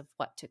awareness of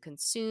what to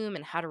consume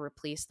and how to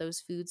replace those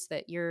foods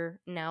that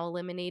you're now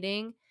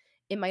eliminating.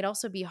 It might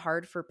also be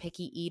hard for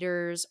picky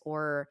eaters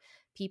or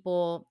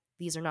people,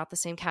 these are not the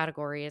same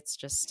category, it's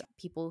just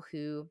people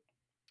who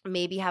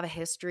maybe have a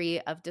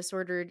history of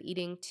disordered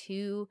eating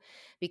too,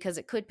 because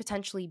it could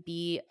potentially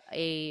be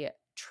a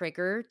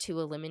trigger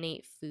to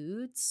eliminate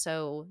foods.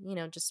 So,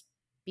 just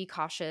be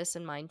cautious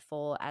and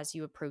mindful as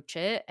you approach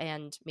it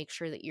and make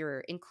sure that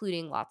you're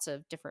including lots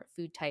of different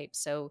food types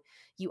so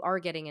you are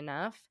getting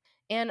enough.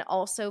 And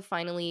also,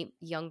 finally,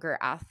 younger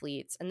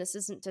athletes. And this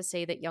isn't to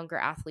say that younger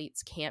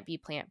athletes can't be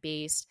plant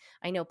based.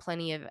 I know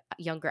plenty of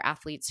younger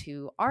athletes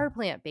who are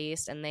plant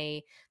based and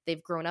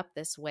they've grown up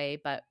this way,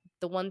 but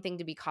the one thing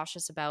to be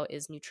cautious about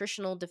is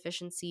nutritional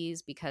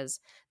deficiencies, because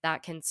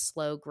that can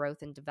slow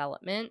growth and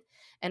development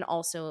and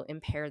also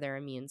impair their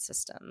immune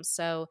system.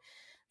 So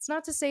it's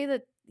not to say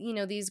that,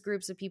 these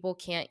groups of people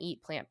can't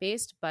eat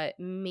plant-based, but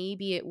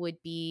maybe it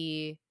would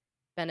be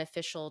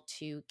beneficial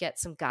to get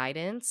some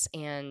guidance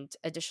and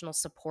additional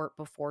support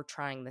before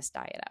trying this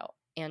diet out.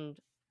 And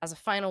as a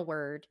final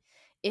word,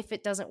 if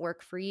it doesn't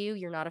work for you,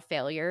 you're not a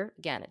failure.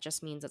 Again, it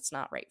just means it's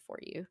not right for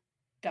you.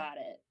 Got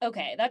it.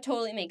 Okay, that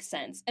totally makes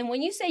sense. And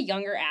when you say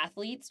younger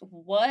athletes,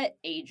 what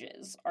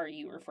ages are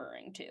you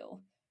referring to?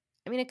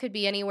 I mean, it could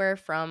be anywhere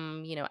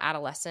from,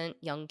 adolescent,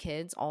 young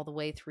kids, all the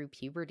way through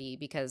puberty,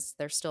 because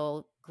they're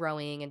still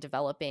growing and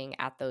developing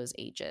at those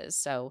ages.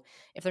 So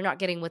if they're not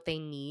getting what they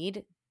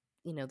need,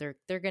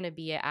 they're going to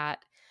be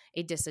at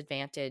a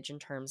disadvantage in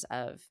terms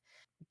of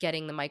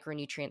getting the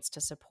micronutrients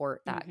to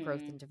support that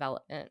growth Mm-hmm. and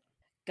development.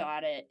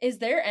 Got it. Is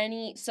there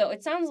any, so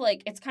it sounds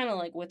like it's kind of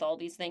like with all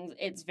these things,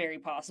 it's very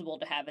possible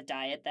to have a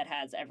diet that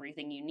has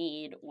everything you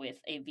need with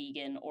a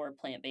vegan or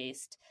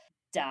plant-based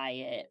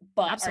diet.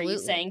 But Absolutely. Are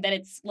you saying that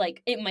it's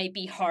like, it might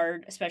be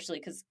hard, especially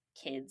because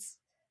kids,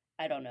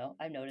 I don't know,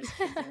 I've noticed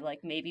kids are like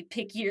maybe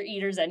pickier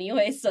eaters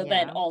anyway. So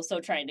then also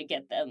trying to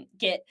get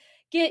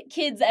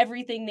kids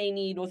everything they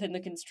need within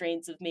the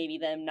constraints of maybe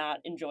them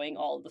not enjoying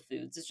all of the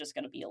foods is just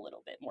going to be a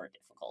little bit more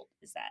difficult.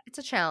 Is that? It's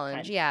a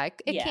challenge.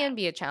 It can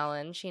be a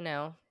challenge, you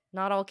know.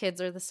 Not all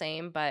kids are the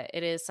same, but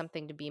it is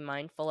something to be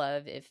mindful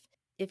of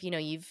if you know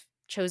you've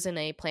chosen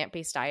a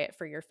plant-based diet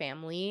for your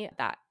family.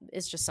 That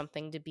is just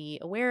something to be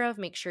aware of.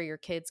 Make sure your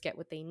kids get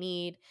what they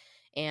need,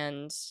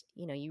 and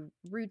you know, you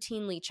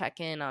routinely check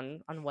in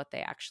on what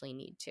they actually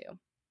need to.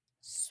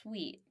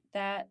 Sweet.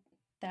 That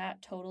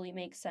totally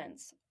makes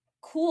sense.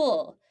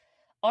 Cool.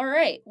 All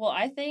right. Well,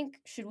 I think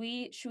should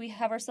we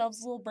have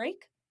ourselves a little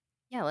break?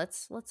 Yeah,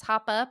 let's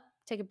hop up,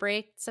 take a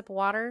break, sip of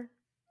water,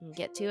 and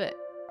get to it.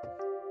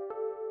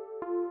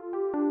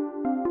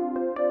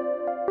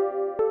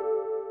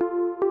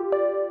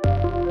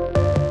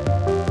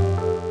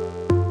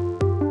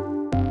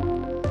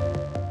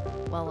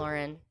 Well,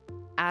 Lauren,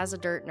 as a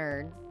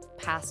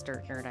past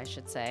dirt nerd, I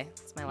should say,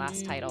 it's my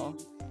last title,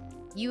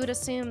 you would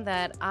assume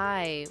that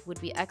I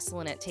would be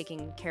excellent at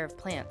taking care of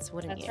plants,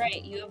 wouldn't you? That's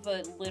right. You have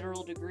a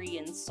literal degree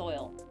in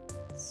soil.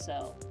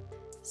 So,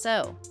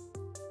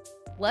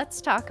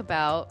 let's talk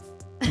about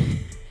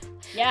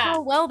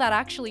how well that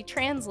actually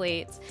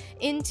translates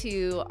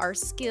into our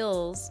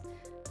skills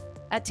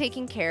at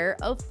taking care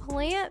of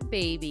plant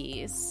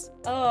babies.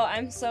 Oh,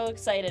 I'm so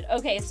excited.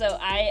 Okay, so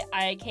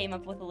I came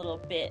up with a little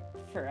bit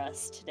for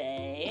us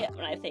today,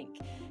 and I think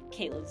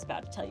Caitlin's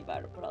about to tell you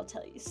about it, but I'll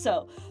tell you.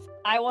 So,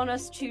 I want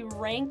us to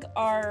rank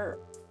our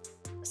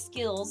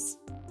skills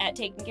at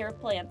taking care of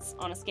plants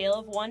on a scale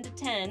of 1 to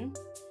 10,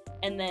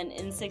 and then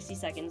in 60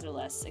 seconds or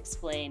less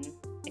explain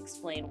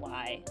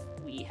why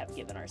we have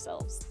given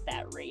ourselves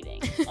that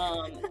rating.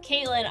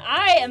 Caitlin,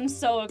 I am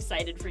so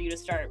excited for you to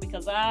start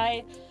because do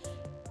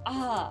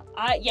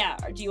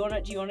you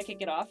want to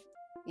kick it off?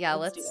 Yeah,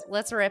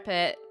 let's rip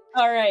it.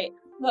 All right.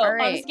 So,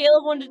 on a scale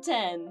of 1 to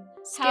 10,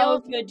 how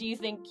good do you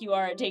think you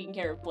are at taking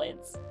care of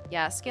plants?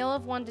 Yeah, scale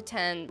of 1 to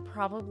 10,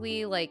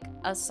 probably like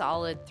a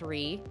solid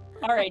 3.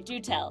 All right, do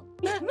tell.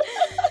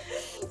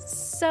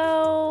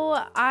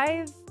 So,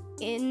 I've,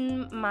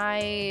 in my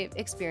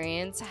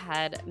experience,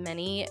 had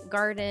many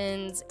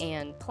gardens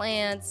and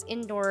plants,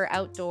 indoor,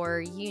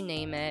 outdoor, you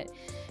name it.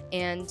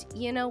 And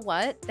you know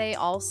what? They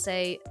all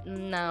say,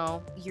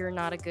 no, you're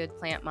not a good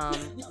plant mom.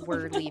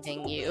 We're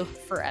leaving you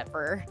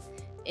forever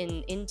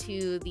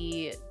into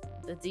the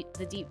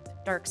deep,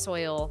 dark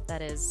soil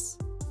that is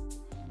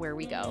where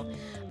we go.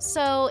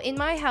 So in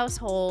my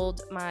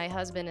household, my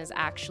husband is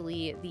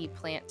actually the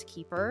plant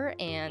keeper,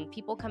 and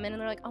people come in and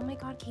they're like, oh my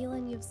God,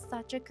 Caitlin, you have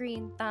such a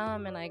green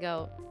thumb. And I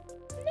go,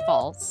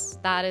 false.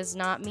 That is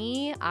not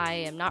me. I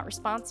am not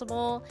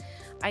responsible.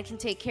 I can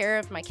take care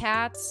of my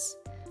cats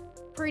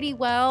pretty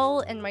well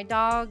and my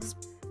dogs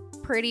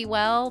pretty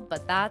well,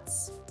 but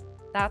that's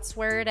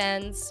where it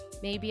ends.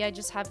 Maybe I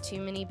just have too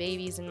many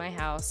babies in my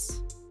house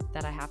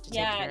that I have to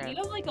take care of. Yeah, you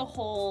have like a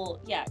whole...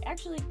 Yeah,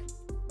 actually,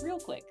 real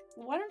quick,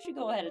 why don't you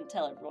go ahead and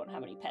tell everyone how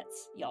many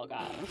pets y'all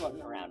got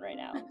running around right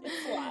now?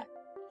 It's a lot.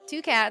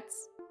 2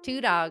 cats, 2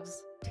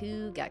 dogs,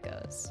 2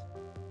 geckos.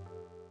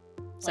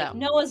 Like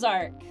Noah's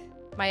Ark.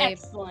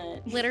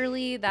 Excellent.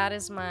 Literally,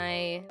 that's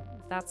my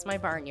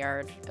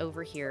barnyard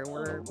over here.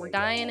 We're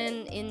dying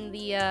in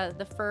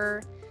the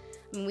fur.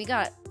 I mean, we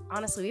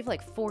have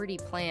like 40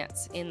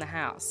 plants in the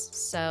house.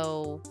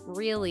 So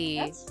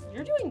really,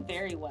 you're doing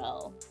very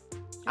well.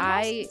 Your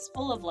house is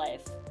full of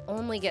life.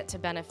 Only get to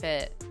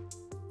benefit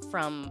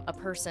from a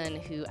person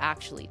who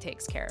actually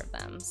takes care of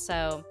them.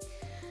 So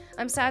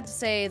I'm sad to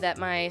say that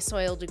my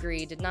soil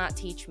degree did not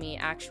teach me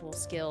actual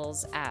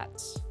skills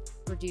at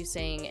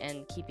producing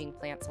and keeping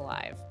plants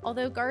alive.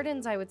 Although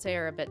gardens, I would say,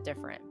 are a bit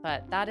different,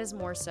 but that is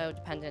more so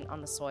dependent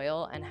on the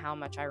soil and how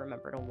much I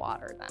remember to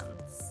water them.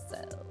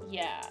 So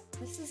yeah,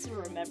 this is a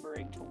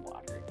remembering to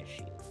water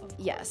issue.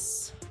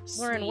 Yes.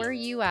 Lauren, where are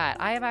you at?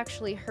 I have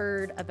actually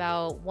heard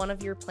about one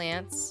of your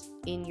plants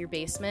in your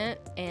basement,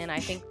 and I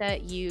think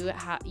that you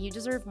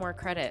deserve more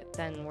credit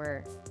than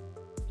we're,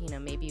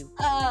 maybe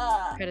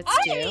credit's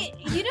due.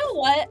 You know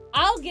what?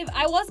 I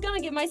was gonna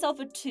give myself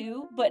a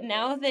 2, but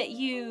now that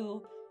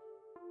you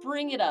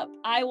bring it up,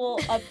 I will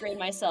upgrade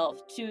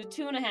myself to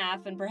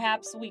 2.5, and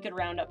perhaps we could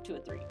round up to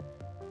a 3.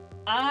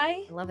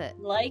 I love it.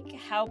 Like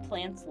how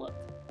plants look.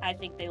 I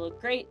think they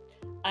look great.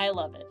 I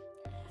love it.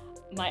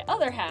 My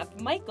other half,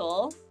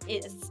 Michael,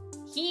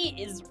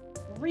 is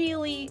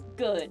really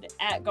good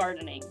at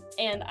gardening.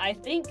 And I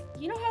think,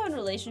 you know how in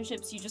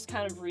relationships you just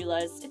kind of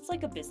realize it's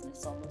like a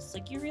business almost.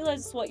 Like you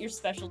realize what your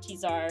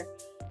specialties are.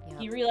 Yeah.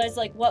 You realize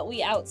like what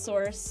we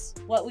outsource,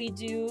 what we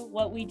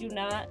do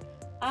not.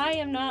 I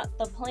am not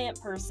the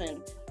plant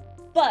person,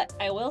 but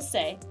I will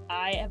say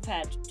I have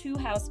had 2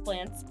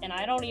 houseplants, and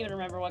I don't even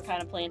remember what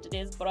kind of plant it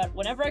is, but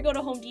whenever I go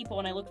to Home Depot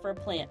and I look for a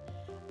plant,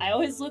 I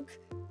always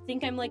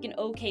think I'm like an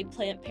okay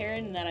plant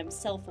parent and that I'm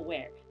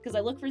self-aware because I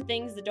look for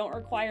things that don't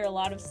require a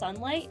lot of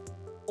sunlight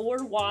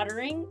or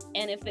watering,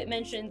 and if it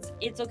mentions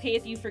it's okay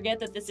if you forget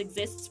that this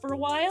exists for a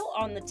while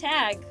on the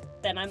tag,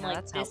 then I'm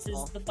like, this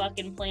helpful. is the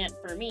fucking plant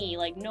for me.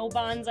 Like, no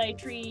bonsai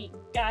tree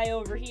guy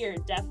over here,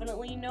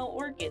 definitely no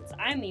orchids.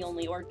 I'm the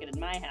only orchid in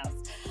my house,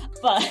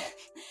 but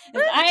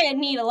I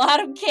need a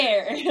lot of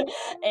care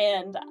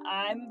and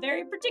I'm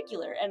very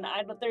particular, and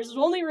there's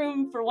only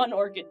room for one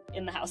orchid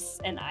in the house,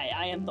 and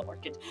I am the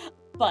orchid.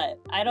 But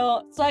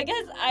so I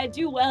guess I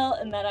do well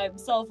in that I'm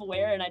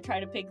self-aware and I try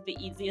to pick the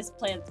easiest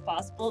plants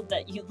possible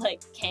that you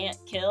like can't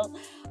kill.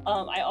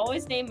 I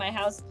always name my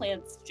house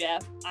plants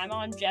Jeff. I'm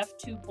on Jeff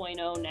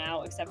 2.0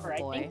 now, except for I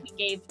think we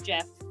gave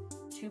Jeff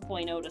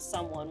 2.0 to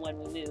someone when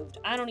we moved.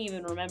 I don't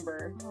even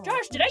remember.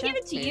 Josh, did I give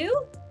it to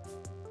you?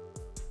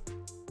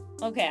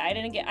 Okay,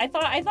 I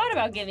thought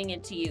about giving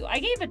it to you. I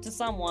gave it to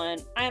someone.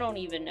 I don't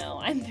even know.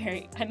 I'm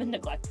a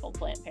neglectful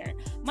plant parent.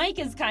 Mike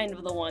is kind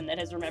of the one that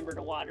has remembered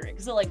to water it,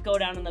 because he'll like go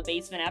down in the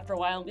basement after a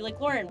while and be like,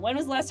 Lauren, when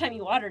was the last time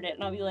you watered it?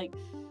 And I'll be like,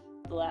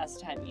 the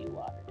last time you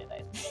watered it,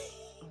 I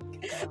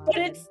think. But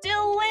it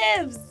still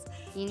lives.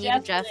 You need a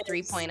Jeff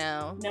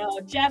 3.0. No,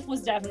 Jeff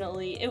was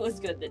it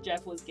was good that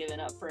Jeff was given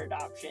up for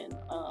adoption.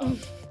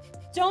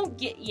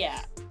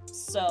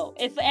 So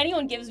if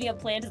anyone gives me a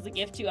plant as a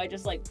gift too, I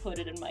just like put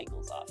it in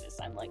Michael's office.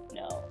 I'm like,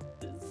 no,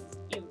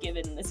 you've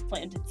given this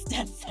plant its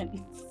death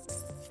sentence.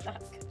 It's not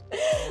good.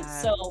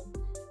 Yeah. So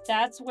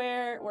that's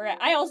where we're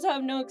at. I also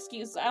have no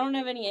excuse. I don't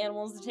have any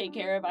animals to take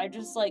care of. I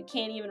just like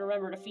can't even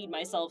remember to feed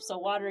myself. So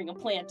watering a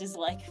plant is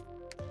like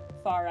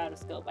far out of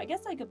scope. I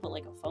guess I could put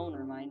like a phone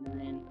reminder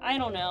in. I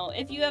don't know.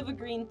 If you have a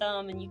green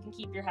thumb and you can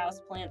keep your house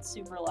plants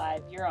super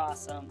alive, you're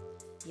awesome.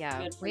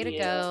 Yeah, way to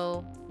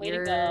go. Way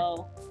to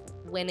go.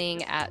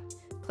 Winning at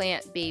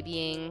plant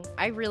babying.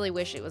 I really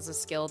wish it was a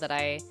skill that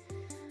I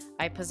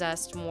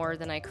possessed more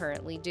than I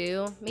currently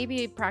do.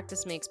 Maybe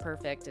practice makes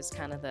perfect is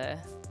kind of the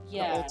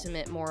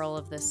ultimate moral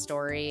of this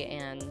story,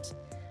 and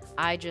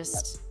I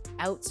just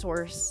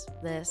outsource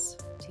this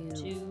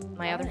to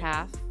my other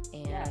half,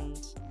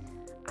 and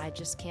I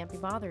just can't be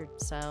bothered.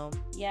 So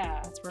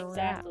that's where we're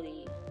at.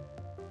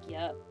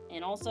 Yep.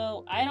 And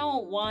also, I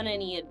don't want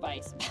any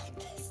advice about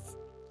this.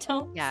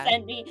 Don't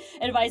send me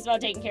advice about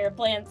taking care of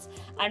plants.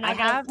 I'm not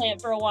going to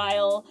plant for a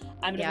while.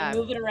 I'm going to be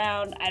moving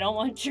around. I don't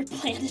want your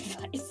plant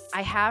advice.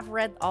 I have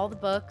read all the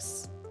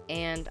books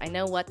and I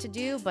know what to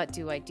do, but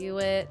do I do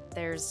it?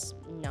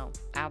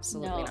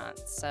 Absolutely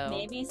not. So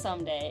maybe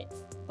someday,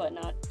 but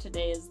not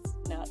today is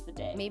not the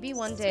day. Maybe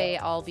one day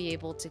I'll be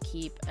able to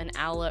keep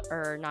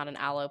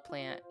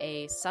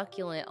a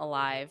succulent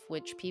alive,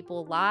 which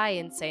people lie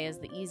and say is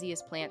the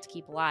easiest plant to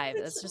keep alive.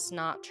 That's just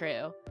not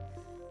true.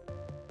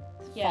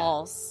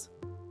 False.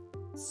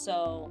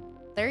 So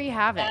there you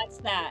have it. That's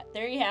that.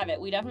 There you have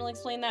it. We definitely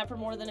explained that for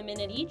more than a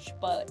minute each,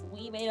 but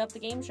we made up the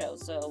game show,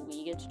 so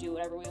we get to do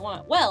whatever we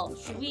want. Well,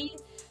 should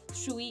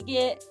we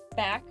get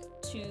back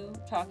to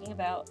talking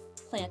about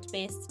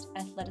plant-based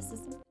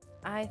athleticism?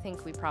 I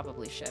think we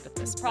probably should at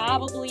this point.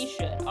 Probably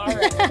should. All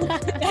right,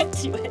 let's get back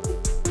to it.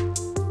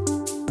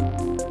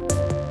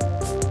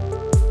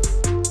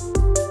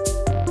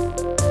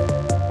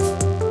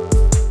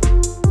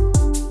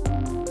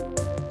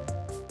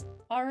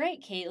 All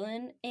right,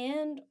 Caitlin,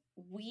 and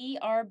we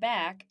are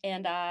back,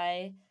 and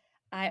I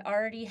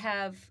already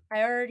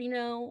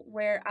know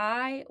where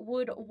I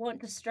would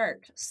want to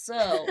start.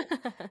 So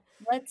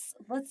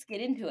let's get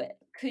into it.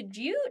 Could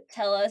you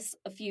tell us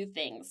a few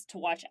things to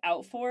watch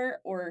out for,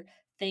 or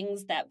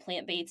things that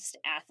plant-based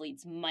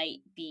athletes might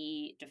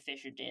be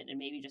deficient in, and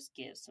maybe just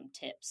give some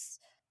tips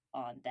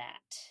on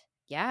that?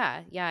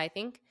 Yeah, I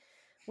think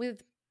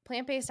with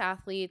plant-based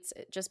athletes,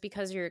 just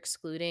because you're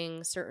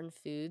excluding certain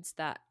foods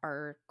that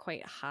are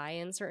quite high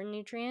in certain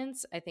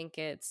nutrients, I think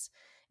it's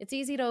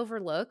easy to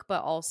overlook,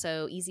 but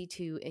also easy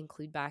to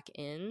include back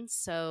in.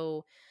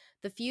 So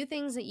the few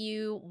things that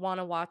you want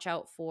to watch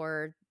out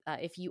for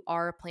if you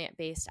are a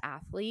plant-based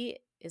athlete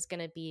is going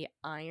to be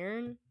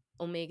iron,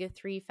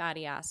 omega-3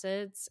 fatty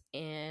acids,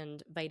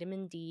 and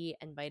vitamin D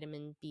and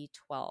vitamin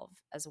B12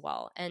 as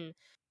well. And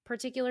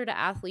particular to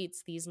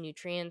athletes, these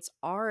nutrients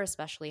are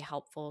especially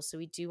helpful. So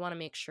we do want to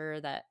make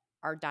sure that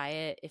our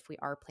diet, if we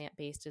are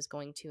plant-based, is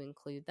going to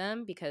include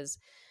them, because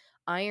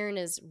iron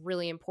is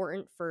really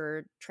important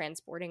for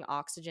transporting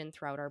oxygen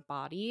throughout our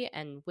body.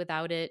 And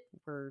without it,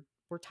 we're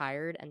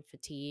tired and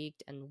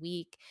fatigued and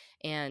weak.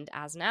 And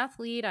as an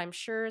athlete, I'm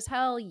sure as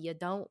hell you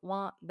don't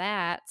want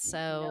that.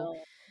 So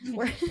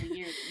we're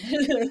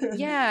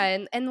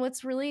and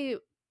what's really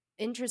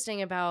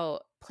interesting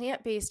about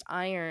plant-based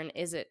iron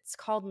is it's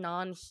called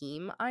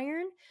non-heme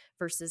iron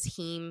versus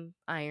heme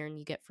iron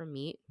you get from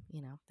meat.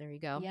 There you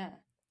go. Yeah.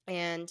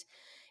 And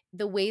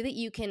the way that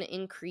you can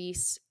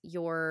increase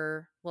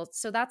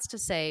so that's to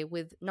say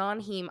with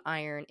non-heme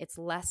iron, it's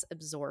less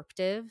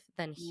absorptive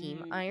than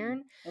heme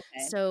iron.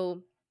 Okay.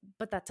 So,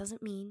 but that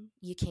doesn't mean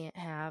you can't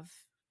have,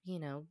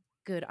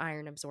 good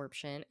iron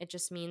absorption. It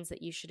just means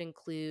that you should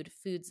include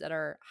foods that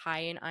are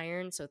high in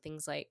iron. So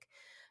things like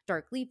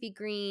dark leafy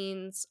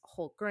greens,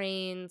 whole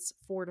grains,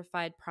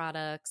 fortified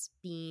products,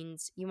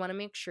 beans. You want to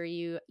make sure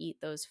you eat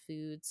those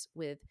foods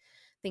with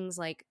things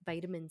like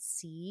vitamin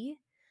C,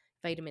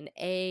 vitamin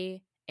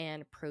A,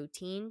 and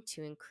protein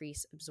to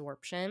increase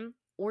absorption.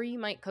 Or you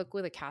might cook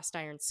with a cast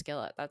iron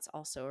skillet. That's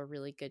also a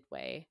really good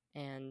way.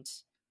 And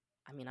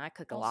I mean, I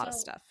cook a lot of Also,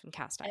 stuff in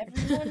cast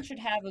everyone iron. should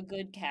have a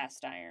good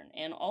cast iron.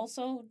 And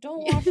also,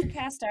 don't wash your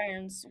cast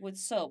irons with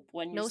soap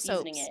when you're No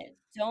seasoning soaps. it.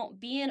 Don't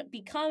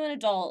become an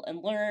adult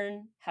and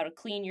learn how to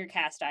clean your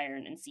cast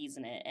iron and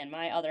season it. And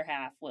my other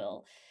half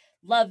will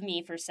love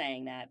me for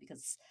saying that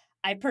because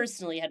I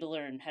personally had to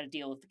learn how to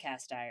deal with the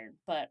cast iron.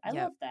 But I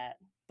Yep. love that.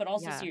 But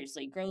also, Yeah.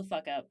 seriously, grow the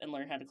fuck up and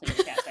learn how to clean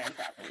your cast iron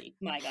properly.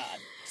 My God.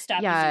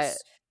 Stop using. Yeah.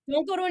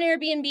 Don't go to an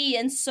Airbnb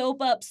and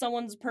soap up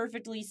someone's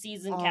perfectly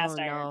seasoned Oh cast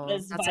iron. That no,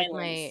 is that's like my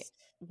violence.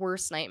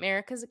 worst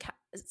nightmare because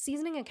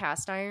seasoning a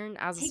cast iron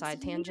as a Takes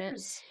side tangent,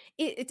 years.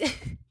 it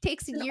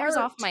takes It's an years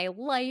off art. my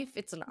life.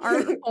 It's an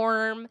art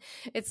form.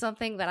 It's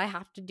something that I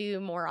have to do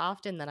more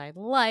often than I'd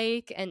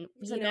like. And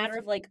It's a matter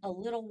of like a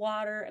little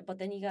water, but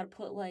then you got to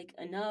put like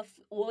enough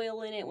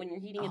oil in it when you're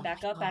heating it oh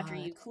back my up after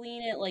god, you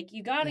clean it. Like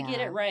you got to get it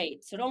yeah,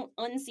 right. So don't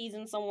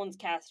unseason someone's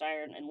cast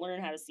iron and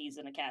learn how to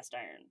season a cast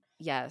iron.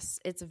 yes,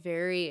 it's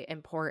very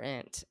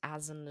important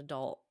as an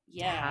adult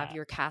to have Yeah.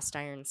 your cast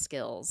iron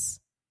skills.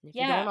 And if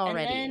you Yeah. don't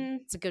already,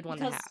 it's a good one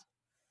to have.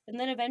 And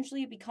then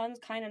eventually it becomes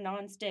kind of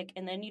nonstick,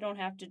 and then you don't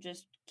have to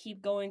just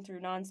keep going through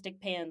nonstick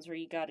pans where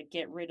you got to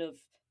get rid of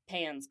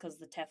pans because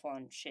the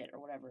Teflon shit or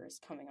whatever is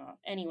coming off.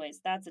 Anyways,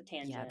 that's a Yeah,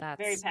 tangent.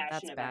 Very that's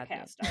passionate about bad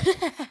cast news.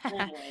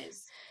 iron.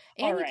 Anyways,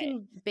 all And you right.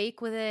 can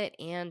bake with it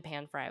and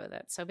pan fry with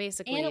it. So And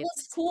basically, it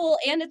looks cool,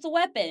 and it's a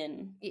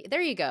weapon.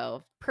 there you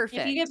go. If you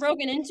get Perfect.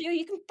 broken into,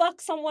 you can fuck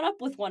someone up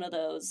with one of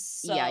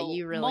those. Yeah, So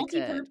you really could.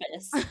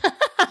 multi-purpose.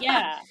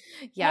 Yeah.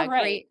 Yeah, All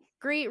right.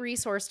 great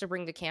resource to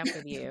bring to camp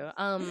with you.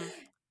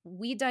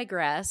 We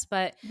digress,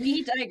 but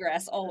We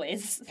digress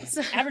always.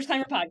 so, Average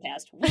Timer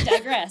Podcast. We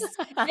digress.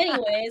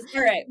 Anyways,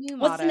 all right. new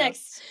What's the motto.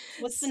 next?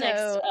 What's the next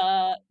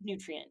So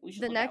nutrient we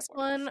should the look out next for?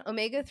 one,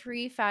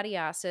 omega-3 fatty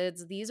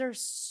acids. These are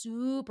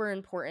super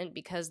important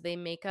because they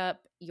make up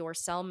your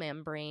cell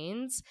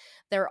membranes.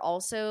 They're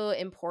also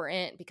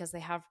important because they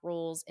have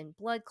roles in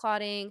blood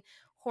clotting,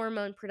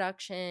 hormone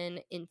production,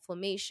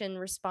 inflammation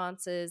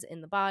responses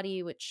in the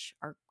body, which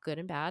are good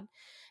and bad,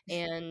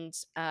 and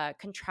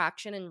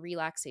contraction and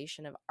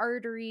relaxation of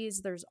arteries.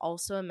 There's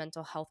also a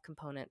mental health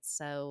component.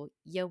 So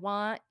you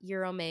want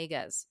your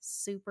omegas,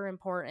 super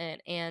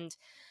important. And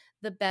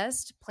the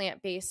best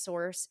plant-based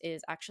source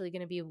is actually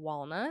going to be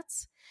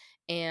walnuts.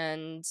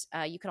 And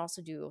you can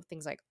also do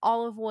things like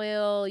olive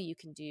oil, you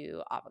can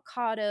do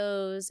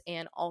avocados,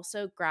 and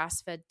also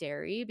grass-fed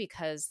dairy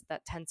because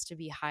that tends to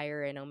be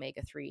higher in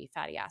omega-3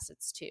 fatty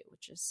acids too,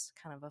 which is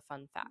kind of a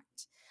fun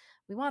fact.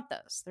 We want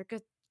those. They're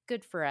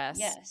good for us.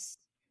 Yes.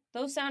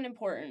 Those sound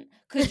important.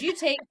 Could you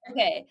take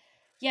okay.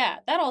 Yeah,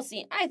 that all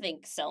seem I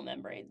think cell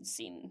membranes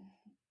seem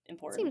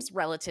important. Seems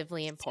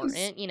relatively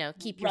important.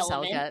 Keep your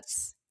cell relevant.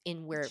 guts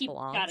in where it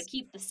belongs. Gotta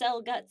keep the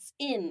cell guts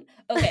in.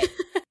 Okay.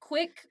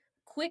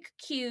 quick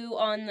cue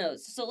on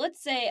those. So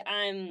let's say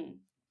I'm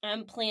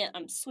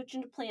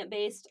switching to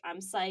plant-based, I'm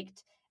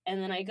psyched,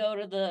 and then I go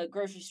to the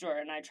grocery store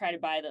and I try to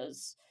buy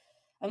those.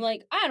 I'm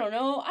like, I don't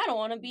know, I don't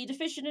want to be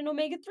deficient in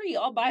omega-3.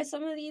 I'll buy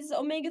some of these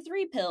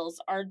omega-3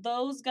 pills. Are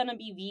those gonna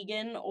be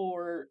vegan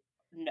or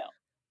no?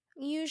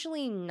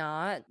 Usually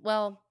not.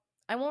 Well,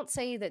 I won't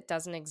say that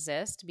doesn't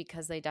exist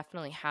because they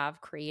definitely have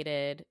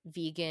created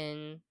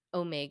vegan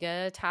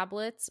omega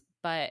tablets,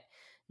 but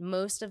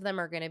most of them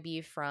are going to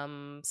be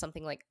from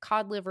something like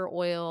cod liver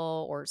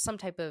oil or some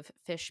type of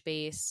fish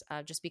base,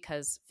 just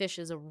because fish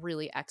is a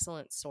really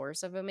excellent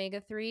source of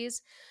omega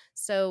 3s.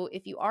 So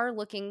if you are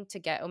looking to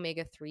get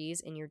omega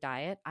 3s in your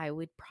diet, I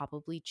would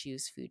probably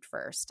choose food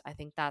first. I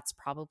think that's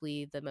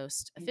probably the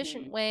most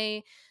efficient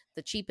way,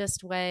 the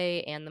cheapest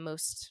way, and the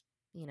most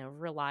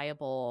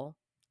reliable,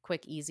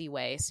 quick, easy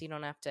way. So you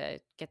don't have to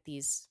get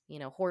these,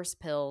 horse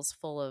pills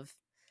full of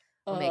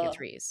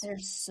omega-3s. They're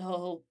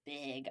so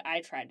big. I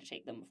tried to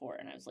take them before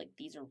and I was like,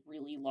 these are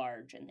really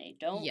large and they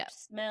don't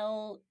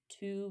smell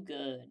too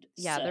good.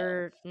 Yeah, so.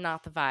 They're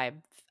not the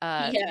vibe.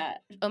 Yeah.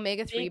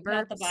 Omega-3 burps.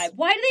 Not the vibe.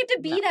 Why do they have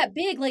to be that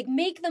big? Like,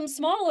 make them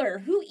smaller.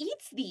 Who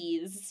eats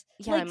these?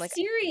 Yeah, like, I'm like,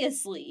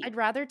 seriously. I'd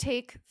rather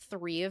take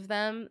 3 of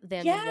them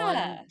than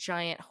one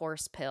giant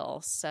horse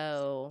pill.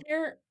 So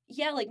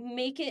like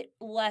make it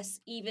less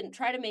even.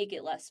 Try to make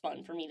it less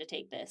fun for me to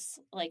take this.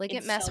 Like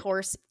it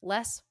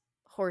less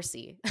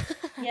horsey.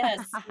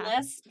 Yes,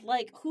 less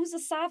like whose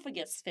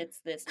esophagus fits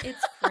this?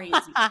 It's crazy.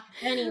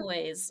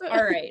 Anyways,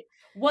 all right.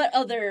 What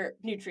other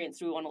nutrients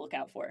do we want to look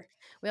out for?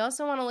 We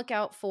also want to look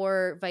out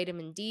for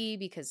vitamin D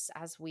because,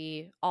 as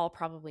we all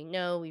probably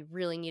know, we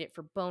really need it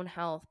for bone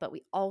health, but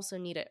we also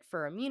need it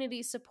for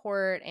immunity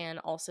support and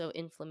also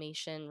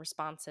inflammation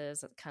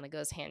responses. That kind of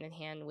goes hand in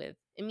hand with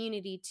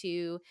immunity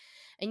to.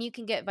 And you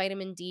can get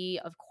vitamin D,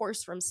 of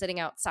course, from sitting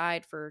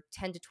outside for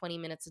 10 to 20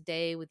 minutes a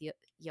day with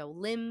your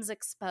limbs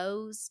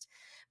exposed,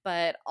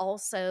 but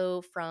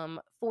also from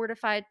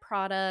fortified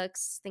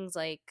products, things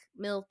like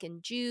milk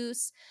and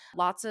juice.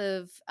 Lots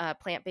of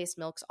plant-based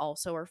milks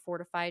also are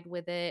fortified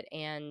with it,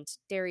 and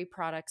dairy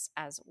products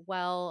as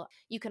well.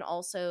 You can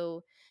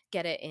also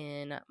get it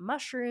in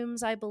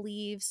mushrooms, I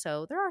believe.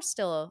 So there are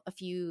still a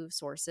few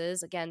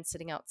sources. Again,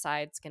 sitting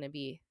outside is going to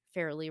be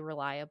fairly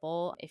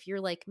reliable. If you're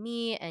like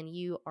me and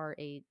you are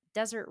a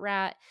desert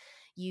rat,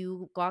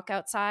 you walk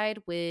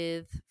outside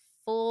with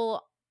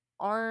full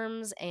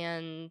arms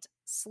and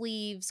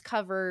sleeves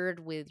covered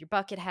with your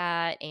bucket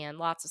hat and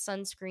lots of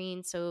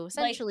sunscreen. So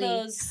Like essentially,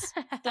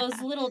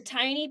 those little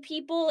tiny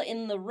people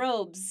in the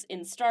robes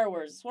in Star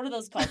Wars. What are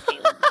those called,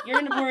 Caitlin?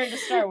 You're more into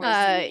Star Wars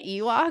than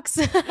me. Ewoks.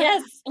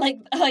 Yes, like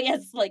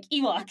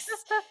Ewoks.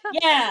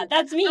 Yeah,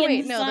 that's me Oh, in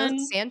wait, the no, sun.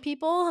 those sand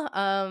people.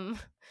 Oh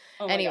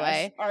my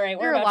Anyway, gosh. All right,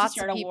 we're there are about to lots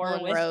start of a people war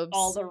in with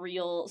all robes. the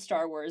real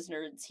Star Wars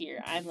nerds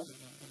here. I'm a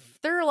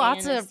There are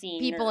lots of fantasy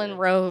people in nerd.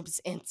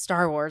 robes in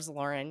Star Wars,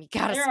 Lauren. You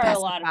gotta There specify. are a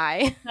lot of.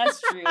 That's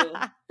true.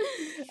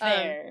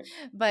 Fair.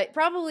 But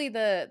probably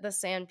the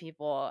sand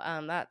people.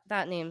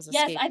 That name's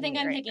escaping Yes, I think me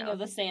I'm right thinking now. of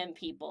the sand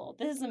people.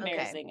 This is Okay.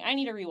 embarrassing. I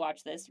need to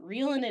rewatch this.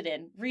 Reeling it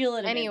in.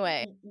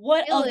 Anyway,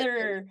 What reel it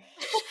other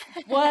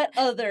what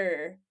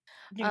other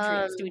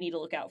nutrients do we need to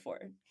look out for?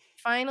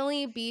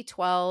 Finally,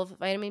 B12.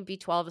 Vitamin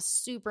B12 is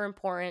super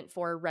important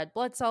for red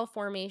blood cell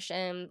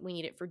formation. We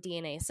need it for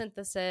DNA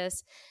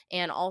synthesis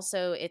and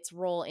also its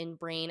role in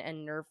brain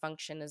and nerve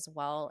function as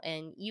well.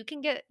 And you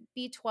can get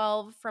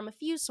B12 from a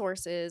few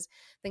sources,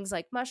 things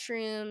like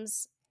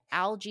mushrooms,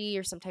 algae,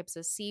 or some types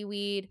of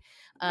seaweed.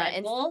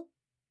 Red Bull?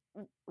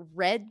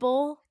 Red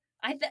Bull?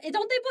 Don't they put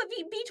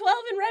B12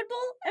 in Red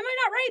Bull? Am I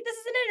not right? This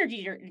is an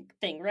energy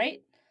thing,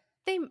 right?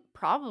 They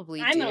probably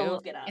do. I'm gonna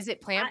look it up. Is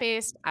it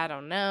plant-based? I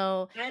don't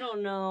know. I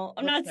don't know.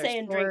 I'm What's not their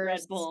saying drink Red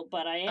source? Bull,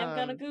 but I am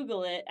gonna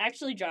Google it.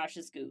 Actually, Josh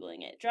is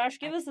Googling it. Josh,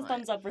 give us a Excellent.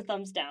 thumbs up or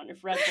thumbs down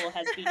if Red Bull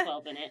has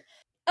B12 in it.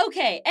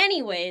 Okay,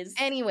 anyways,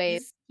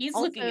 he's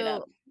looking it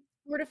up.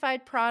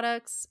 Fortified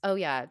products. Oh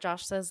yeah,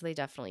 Josh says they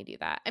definitely do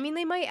that. I mean,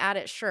 they might add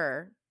it,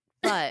 sure,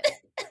 but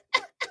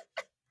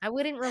I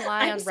wouldn't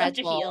rely on Red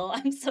Bull. Heel.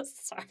 I'm so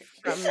sorry.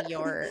 From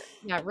your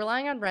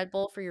relying on Red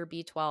Bull for your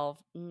B12,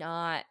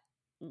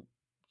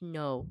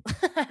 no.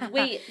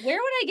 Wait, where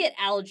would I get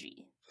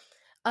algae?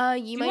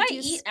 You do might I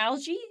eat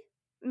algae?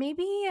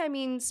 Maybe, I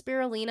mean,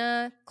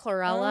 spirulina,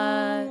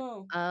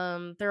 chlorella.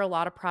 Oh. There are a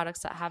lot of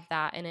products that have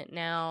that in it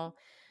now.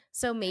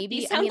 So maybe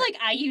These sound like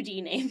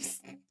IUD names.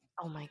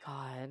 Oh my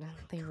god,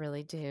 they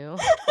really do.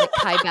 Like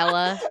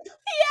Kybella.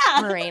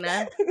 Yeah.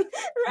 Mirena.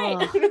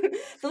 Right.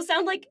 Those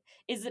sound like,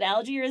 is it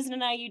algae or is it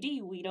an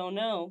IUD? We don't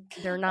know.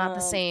 They're not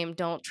the same.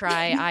 Don't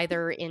try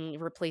either in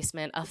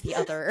replacement of the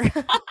other.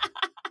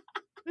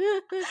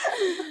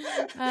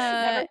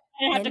 I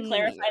have to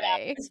clarify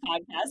that in this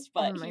podcast,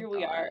 but here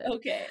we are.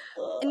 Okay.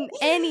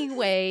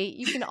 Anyway,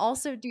 you can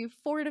also do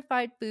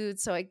fortified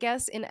foods. So I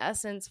guess in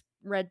essence,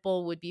 Red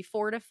Bull would be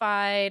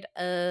fortified.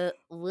 Gross.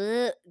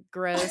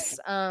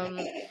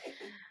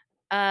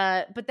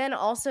 But then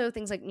also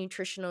things like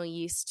nutritional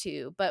yeast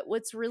too. But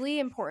what's really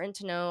important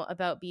to know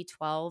about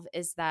B12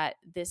 is that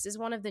this is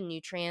one of the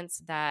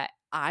nutrients that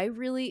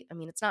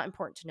it's not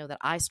important to know that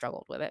I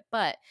struggled with it,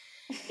 but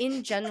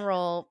in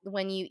general,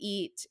 when you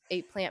eat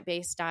a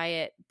plant-based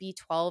diet,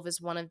 B12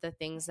 is one of the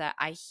things that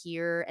I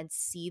hear and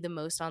see the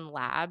most on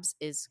labs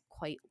is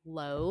quite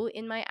low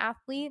in my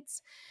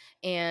athletes.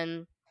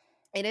 And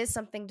it is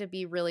something to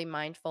be really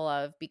mindful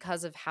of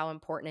because of how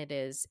important it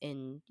is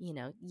in,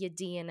 your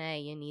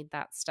DNA. You need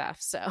that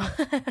stuff. So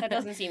that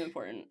doesn't seem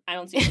important. I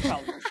don't see any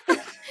problem.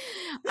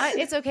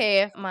 It's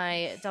okay.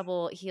 My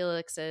double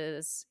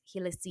helices,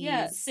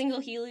 single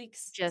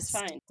helix, just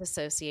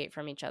dissociate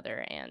from each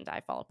other and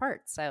I fall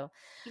apart. So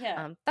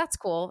yeah, that's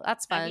cool.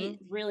 That's fun. That'd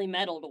be really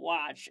metal to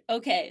watch.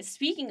 Okay,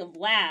 speaking of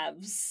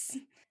labs,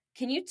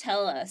 can you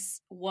tell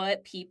us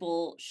what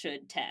people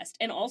should test?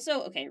 And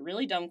also, okay,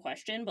 really dumb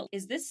question, but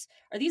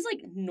are these like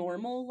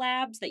normal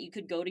labs that you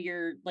could go to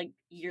your like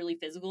yearly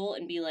physical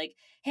and be like,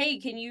 hey,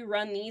 can you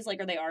run these?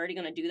 Like, are they already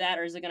going to do that?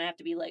 Or is it going to have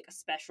to be like a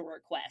special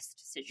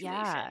request situation?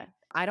 Yeah,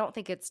 I don't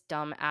think it's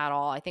dumb at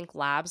all. I think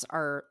labs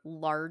are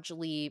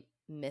largely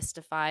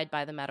mystified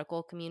by the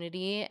medical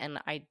community, and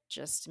it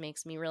just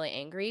makes me really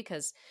angry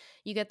because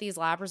you get these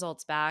lab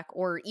results back,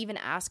 or even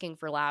asking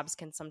for labs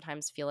can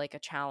sometimes feel like a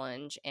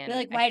challenge. And they're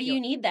like, why do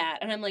you need that?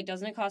 And I'm like,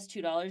 doesn't it cost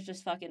 $2?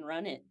 Just fucking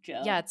run it,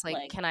 Joe. Yeah, it's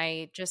like can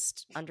I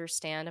just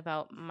understand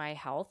about my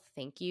health?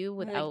 Thank you.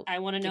 Without I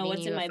want to know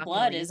what's in my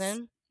blood.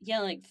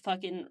 Yeah, like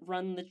fucking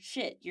run the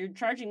shit. You're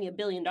charging me $1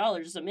 billion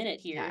a minute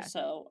here,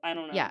 so I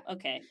don't know. Yeah.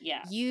 Okay,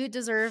 yeah. You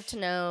deserve to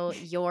know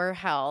your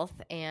health,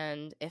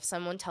 and if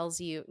someone tells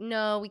you,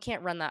 no, we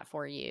can't run that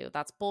for you,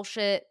 that's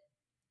bullshit.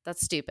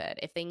 That's stupid.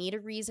 If they need a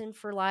reason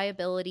for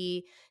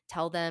liability,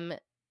 tell them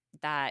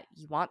that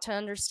you want to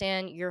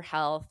understand your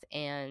health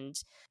and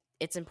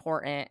it's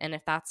important. And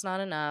if that's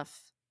not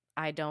enough,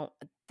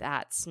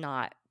 that's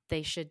not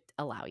they should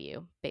allow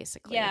you,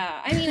 basically.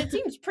 Yeah, I mean, it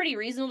seems pretty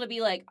reasonable to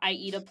be like, I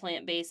eat a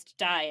plant-based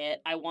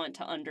diet. I want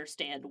to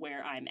understand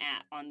where I'm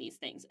at on these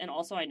things. And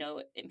also, I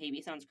know it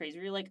maybe sounds crazy.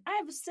 You're like, I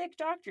have a sick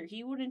doctor.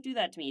 He wouldn't do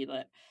that to me,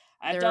 but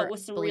I've dealt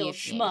with some real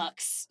Believe me.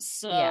 schmucks.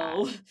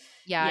 Yeah. So,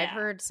 Yeah, I've yeah.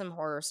 heard some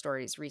horror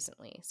stories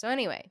recently. So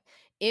anyway,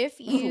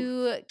 if Ooh,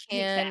 you big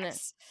can,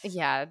 facts.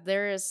 yeah,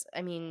 there's,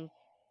 I mean,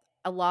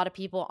 a lot of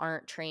people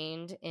aren't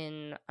trained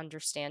in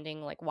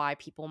understanding like why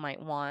people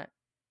might want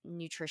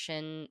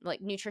nutrition,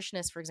 like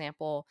nutritionists, for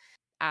example,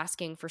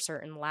 asking for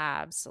certain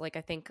labs. Like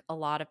I think a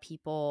lot of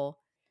people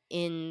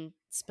in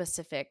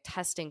specific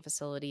testing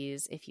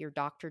facilities, if your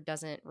doctor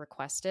doesn't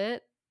request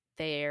it,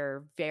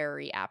 they're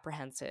very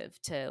apprehensive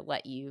to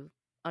let you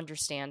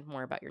understand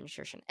more about your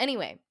nutrition.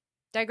 Anyway,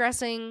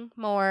 digressing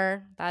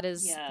more, that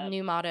is the Yeah.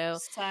 new motto.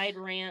 Side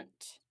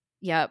rant,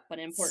 Yep. but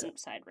It's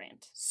important side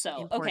rant.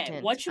 So, okay,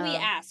 important. what should we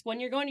ask when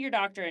you're going to your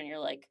doctor and you're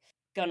like,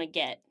 gonna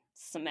get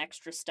some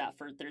extra stuff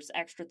or there's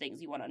extra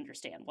things you want to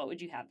understand? What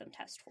would you have them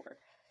test for?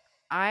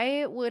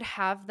 I would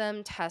have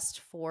them test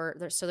for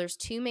so there's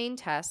two main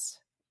tests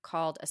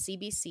called a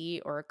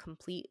CBC or a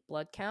complete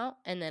blood count,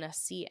 and then a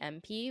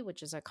CMP,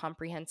 which is a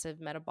comprehensive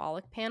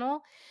metabolic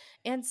panel.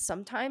 And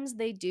sometimes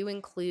they do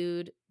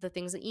include the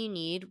things that you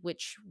need,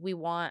 which we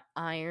want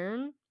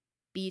iron,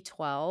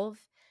 B12,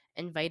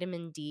 and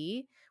vitamin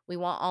D. We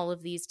want all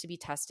of these to be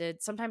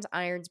tested. Sometimes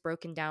iron's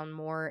broken down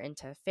more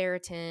into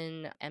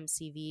ferritin,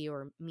 MCV,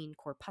 or mean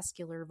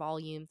corpuscular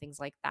volume,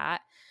 things like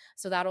that.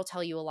 So that'll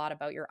tell you a lot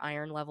about your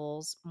iron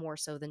levels more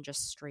so than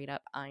just straight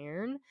up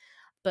iron.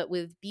 But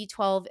with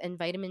B12 and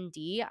vitamin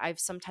D, I've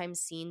sometimes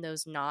seen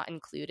those not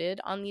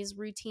included on these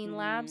routine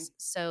labs.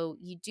 So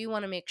you do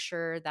want to make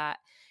sure that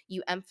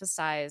you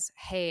emphasize,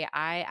 hey,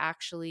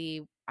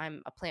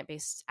 I'm a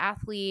plant-based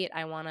athlete.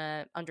 I want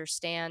to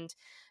understand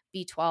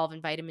B12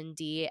 and vitamin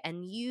D,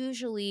 and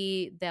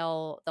usually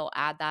they'll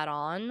add that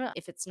on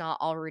if it's not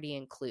already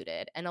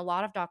included. And a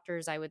lot of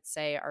doctors, I would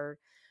say, are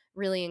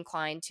really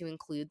inclined to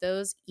include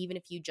those, even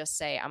if you just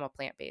say I'm a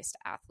plant-based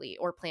athlete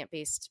or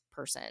plant-based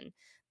person,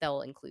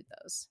 they'll include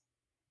those.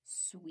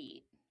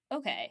 Sweet.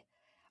 Okay.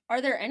 Are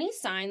there any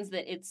signs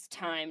that it's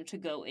time to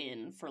go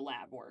in for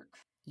lab work?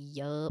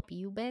 Yup,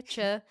 you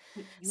betcha.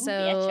 You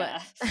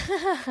betcha.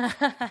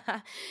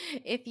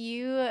 If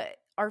you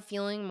are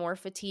feeling more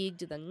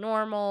fatigued than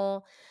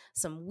normal,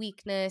 some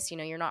weakness,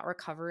 you're not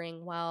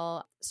recovering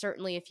well,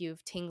 certainly if you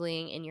have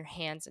tingling in your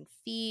hands and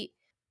feet,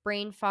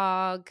 brain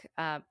fog,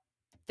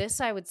 this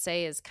I would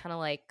say is kind of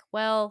like,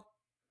 well,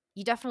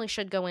 you definitely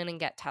should go in and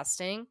get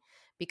testing,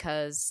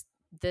 because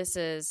this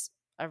is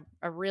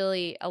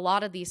a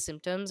lot of these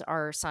symptoms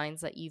are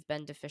signs that you've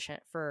been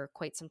deficient for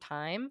quite some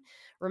time.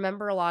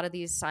 Remember, a lot of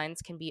these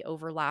signs can be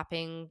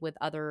overlapping with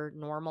other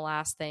normal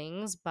ass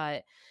things,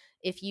 but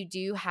if you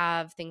do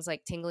have things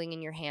like tingling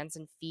in your hands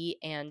and feet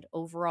and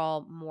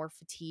overall more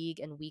fatigue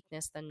and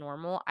weakness than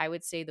normal, I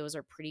would say those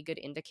are pretty good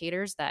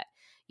indicators that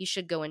you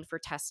should go in for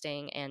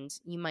testing, and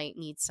you might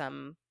need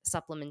some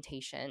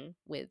supplementation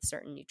with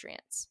certain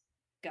nutrients.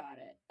 Got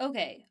it.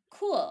 Okay,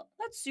 cool.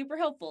 That's super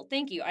helpful.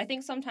 Thank you. I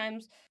think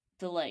sometimes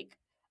the like,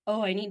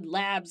 oh, I need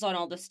labs on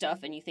all this stuff,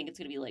 and you think it's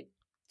gonna be like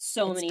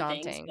so It's many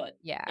things, daunting. but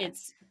Yeah.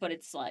 it's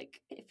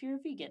like if you're a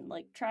vegan,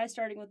 like try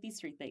starting with these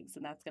three things,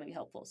 and that's gonna be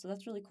helpful. So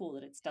that's really cool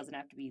that it doesn't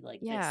have to be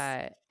like this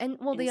Yeah. And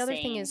well, the other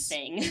thing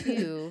insane is thing.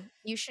 too,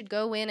 you should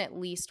go in at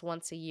least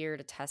once a year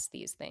to test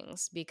these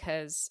things,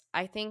 because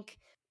I think,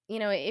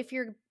 if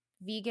you're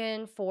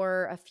vegan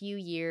for a few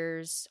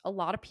years, a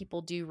lot of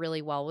people do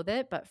really well with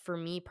it. But for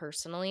me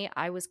personally,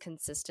 I was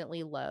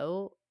consistently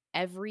low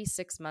every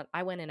 6 months.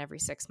 I went in every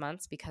 6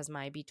 months because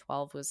my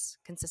B12 was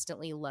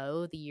consistently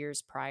low the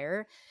years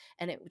prior,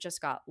 and it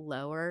just got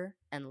lower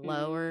and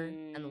lower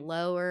and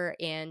lower.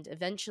 And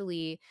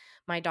eventually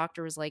my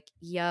doctor was like,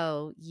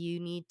 yo, you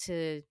need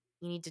to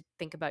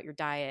think about your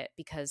diet,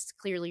 because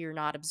clearly you're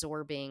not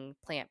absorbing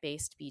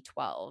plant-based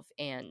B12,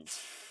 and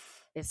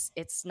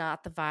it's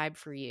not the vibe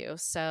for you.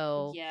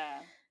 So yeah,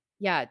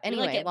 You're like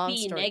anyway, at long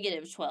B story.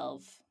 negative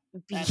 12.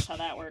 B That's how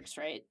that works,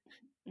 right?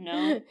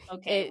 No?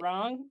 Okay, it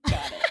wrong?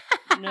 Got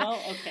it. No?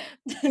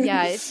 Okay.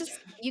 yeah, it's just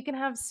you can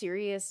have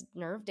serious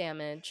nerve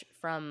damage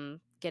from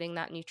getting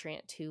that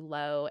nutrient too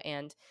low,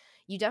 and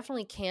you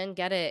definitely can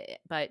get it,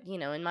 but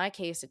in my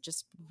case it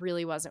just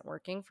really wasn't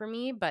working for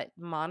me. But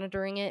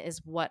monitoring it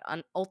is what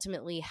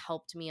ultimately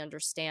helped me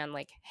understand,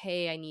 like,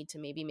 hey, I need to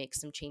maybe make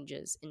some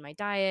changes in my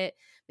diet,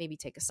 maybe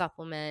take a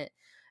supplement,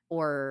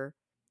 or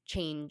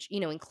change,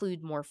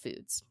 include more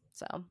foods.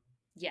 So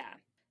Yeah,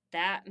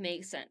 that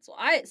makes sense. Well,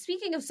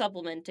 speaking of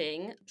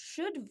supplementing,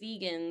 should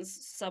vegans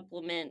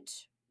supplement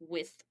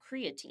with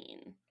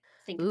creatine?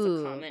 I think it's a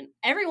ooh, common.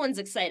 Everyone's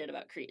excited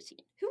about creatine.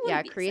 Who yeah,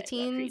 wouldn't be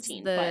excited about creatine's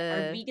creatine? But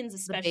are the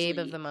vegans the babe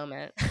of especially? the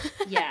moment.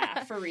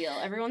 Yeah, for real.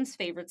 Everyone's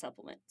favorite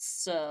supplement.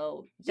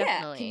 So yeah, can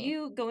Definitely.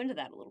 you go into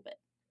that a little bit?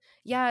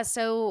 Yeah,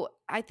 so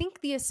I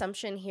think the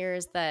assumption here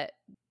is that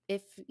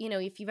if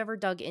you've ever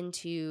dug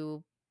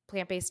into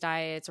plant-based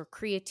diets or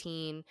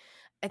creatine,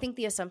 I think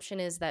the assumption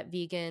is that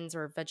vegans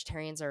or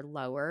vegetarians are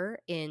lower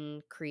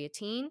in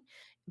creatine.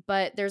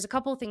 But there's a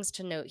couple things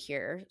to note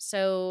here.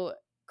 So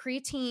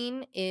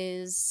creatine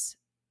is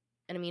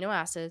an amino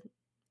acid.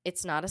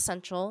 It's not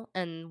essential.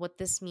 And what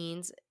this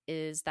means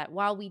is that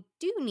while we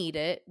do need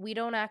it, we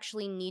don't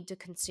actually need to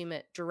consume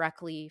it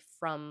directly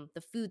from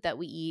the food that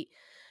we eat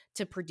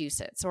to produce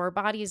it. So our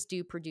bodies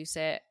do produce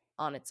it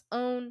on its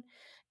own,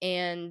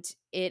 and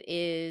it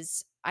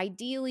is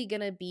ideally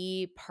going to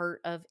be part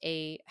of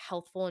a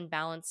healthful and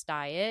balanced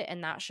diet,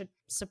 and that should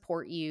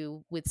support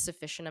you with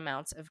sufficient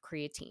amounts of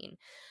creatine.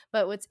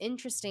 But what's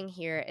interesting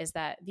here is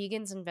that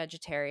vegans and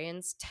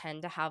vegetarians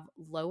tend to have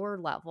lower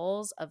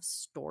levels of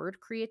stored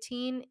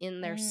creatine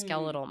in their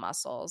skeletal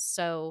muscles.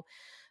 So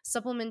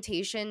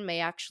supplementation may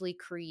actually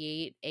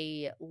create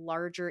a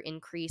larger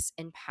increase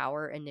in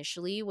power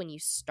initially when you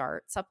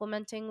start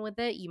supplementing with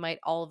it. You might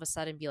all of a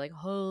sudden be like,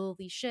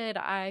 holy shit,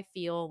 I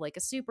feel like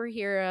a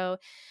superhero.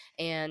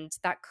 And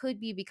that could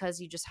be because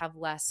you just have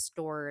less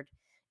stored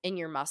in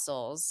your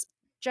muscles,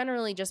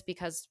 generally just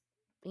because,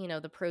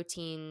 the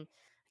protein,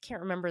 I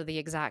can't remember the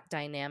exact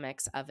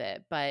dynamics of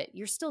it, but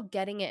you're still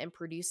getting it and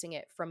producing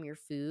it from your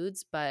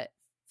foods. But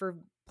for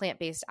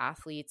plant-based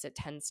athletes, it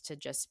tends to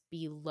just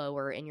be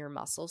lower in your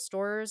muscle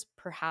stores,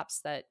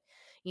 perhaps that,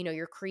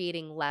 you're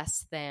creating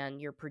less than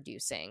you're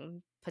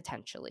producing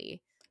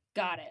potentially.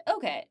 Got it.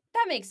 Okay.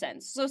 That makes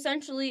sense. So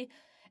essentially,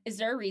 is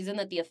there a reason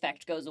that the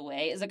effect goes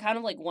away? Is it kind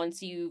of like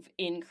once you've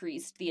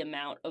increased the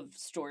amount of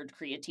stored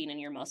creatine in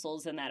your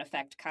muscles and that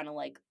effect kind of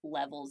like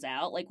levels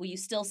out? Like, will you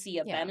still see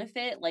a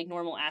benefit like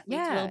normal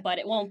athletes will, but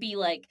it won't be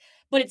like,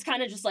 but it's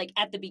kind of just like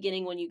at the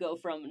beginning when you go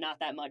from not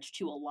that much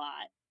to a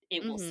lot,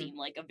 it will seem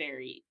like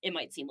it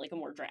might seem like a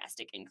more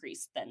drastic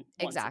increase than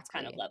once it's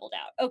kind of leveled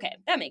out. Okay,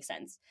 that makes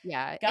sense.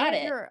 Yeah. Got and it.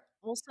 If you're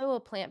also a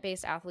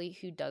plant-based athlete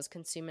who does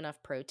consume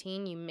enough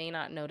protein, you may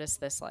not notice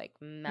this like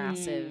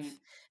massive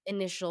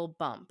initial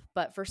bump.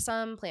 But for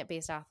some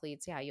plant-based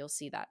athletes, yeah, you'll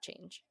see that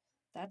change.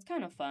 That's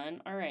kind of fun.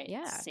 All right.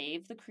 Yeah.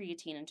 Save the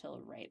creatine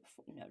until right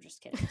before. No,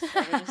 just kidding.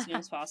 Start it as soon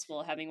as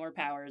possible. Having more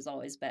power is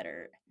always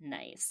better.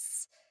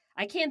 Nice.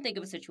 I can't think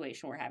of a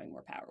situation where having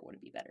more power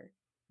wouldn't be better.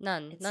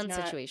 None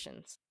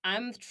situations.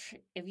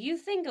 If you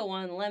think of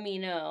one, let me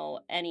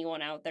know,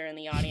 anyone out there in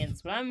the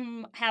audience, but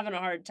I'm having a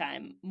hard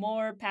time.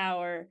 More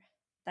power.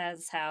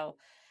 That's how.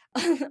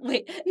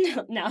 Wait,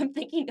 no, now I'm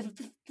thinking of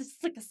this is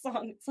like a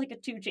song. It's like a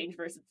 2 Chainz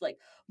verse. It's like,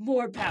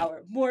 more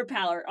power, more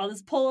power. On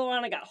this polo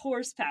on, I got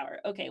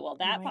horsepower. Okay, well,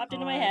 that popped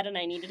into my head and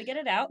I needed to get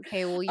it out.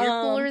 Okay, well, you're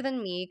cooler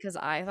than me because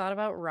I thought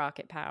about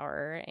rocket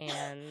power,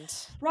 and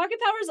rocket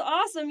power is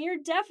awesome. You're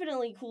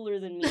definitely cooler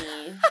than me.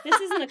 This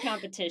isn't a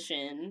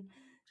competition.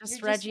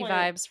 Just Reggie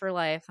vibes for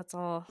life. That's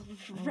all.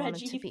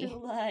 Reggie for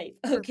life.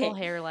 Okay. Purple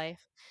hair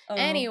life.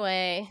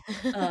 Anyway.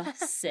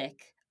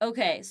 Sick.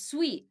 Okay,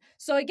 sweet.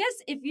 So I guess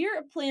if you're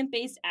a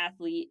plant-based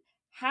athlete,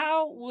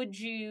 how would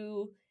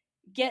you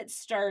get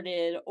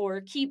started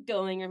or keep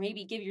going or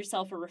maybe give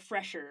yourself a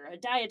refresher, a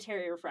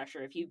dietary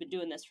refresher if you've been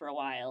doing this for a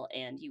while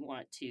and you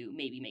want to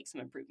maybe make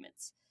some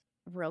improvements?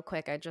 Real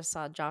quick, I just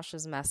saw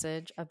Josh's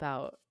message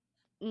about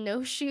no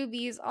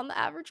Shoobies on the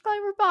Average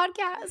Climber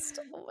podcast.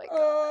 Oh my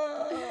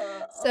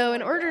god. So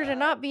in order to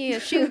not be a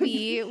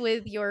Shoobie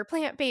with your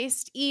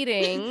plant-based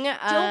eating,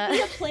 don't be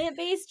a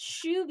plant-based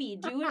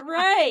Shoobie. Do it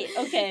right.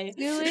 Okay.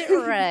 Do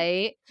it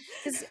right.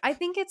 Because I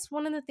think it's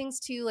one of the things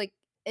too, like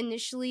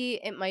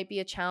initially it might be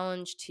a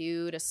challenge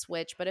to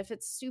switch, but if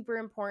it's super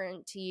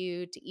important to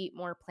you to eat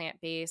more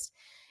plant-based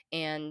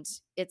and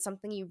it's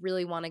something you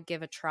really want to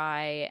give a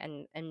try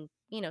and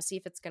see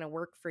if it's going to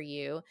work for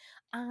you,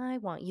 I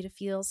want you to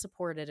feel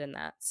supported in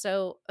that.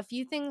 So a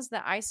few things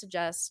that I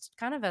suggest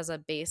kind of as a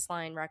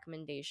baseline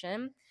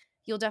recommendation: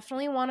 you'll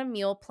definitely want a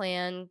meal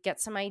plan, get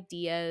some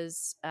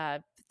ideas,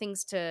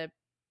 things to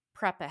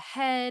prep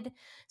ahead.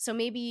 So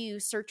maybe you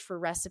search for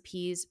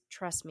recipes.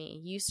 Trust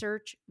me, you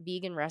search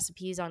vegan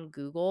recipes on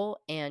Google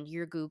and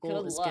your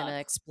Google is going to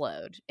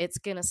explode. It's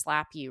going to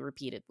slap you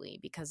repeatedly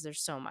because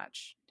there's so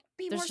much.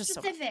 Be there's more just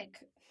specific.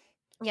 So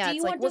yeah, do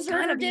you want dessert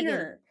kind of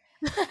dinner?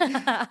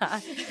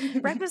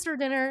 Breakfast or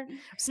dinner,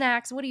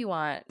 snacks, what do you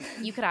want?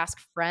 You could ask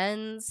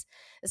friends,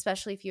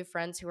 especially if you have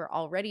friends who are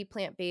already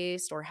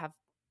plant-based or have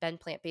been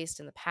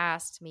plant-based in the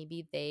past.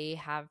 Maybe they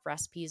have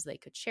recipes they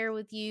could share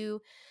with you.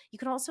 You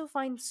can also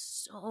find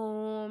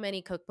so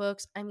many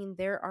cookbooks. I mean,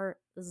 there are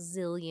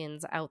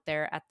zillions out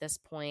there at this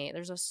point.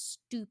 There's a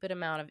stupid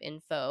amount of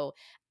info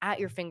at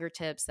your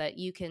fingertips that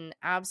you can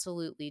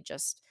absolutely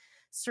just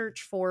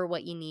search for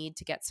what you need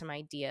to get some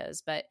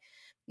ideas. But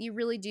you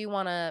really do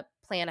want to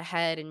plan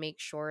ahead and make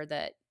sure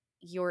that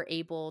you're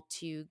able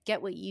to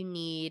get what you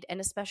need. And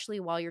especially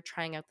while you're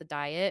trying out the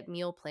diet,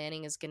 meal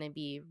planning is going to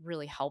be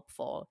really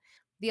helpful.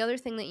 The other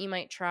thing that you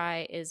might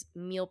try is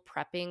meal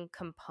prepping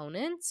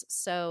components.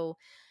 So,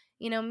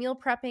 meal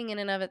prepping in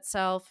and of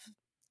itself,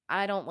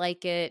 I don't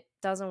like it.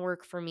 Doesn't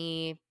work for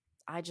me.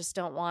 I just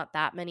don't want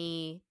that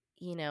many,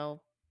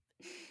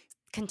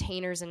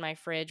 containers in my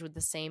fridge with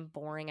the same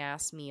boring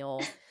ass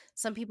meal.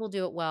 Some people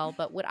do it well,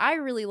 but what I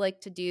really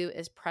like to do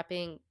is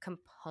prepping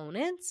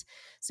components.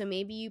 So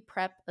maybe you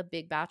prep a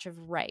big batch of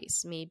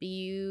rice. Maybe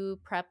you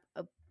prep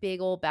a big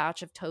old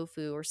batch of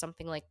tofu or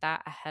something like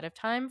that ahead of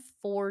time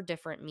for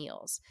different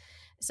meals.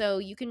 So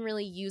you can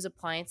really use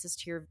appliances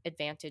to your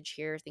advantage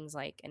here. Things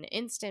like an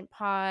Instant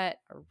Pot,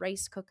 a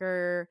rice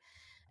cooker,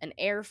 an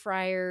air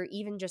fryer,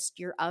 even just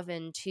your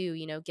oven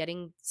too,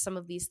 getting some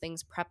of these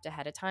things prepped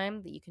ahead of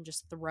time that you can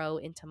just throw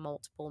into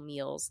multiple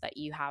meals that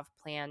you have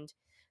planned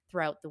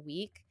throughout the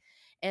week.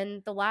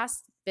 And the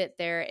last bit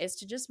there is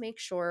to just make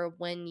sure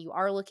when you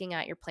are looking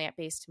at your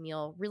plant-based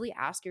meal, really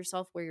ask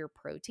yourself where your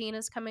protein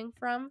is coming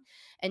from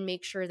and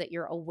make sure that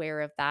you're aware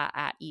of that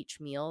at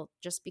each meal,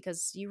 just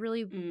because you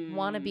really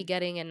want to be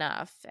getting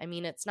enough. I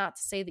mean, it's not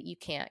to say that you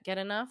can't get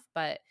enough,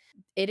 but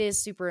it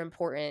is super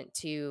important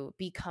to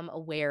become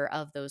aware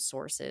of those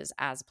sources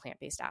as a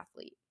plant-based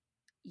athlete.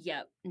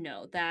 Yep.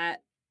 No, that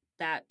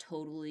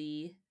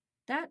totally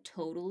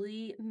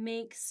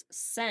makes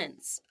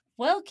sense.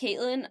 Well,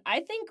 Caitlin,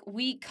 I think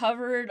we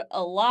covered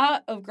a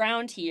lot of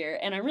ground here,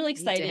 and I'm really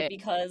excited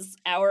because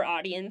our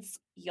audience,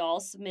 y'all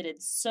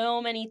submitted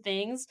so many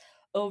things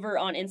over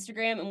on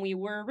Instagram, and we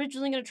were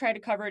originally going to try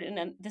to cover it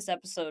in this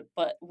episode,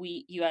 but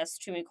you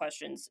asked too many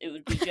questions. It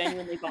would be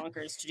genuinely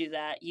bonkers to do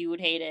that. You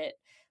would hate it.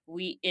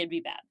 It'd be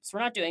bad. So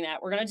we're not doing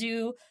that. We're going to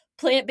do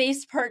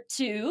plant-based part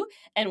 2,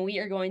 and we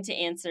are going to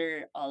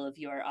answer all of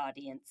your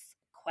audience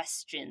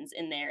questions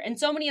in there, and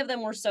so many of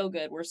them were so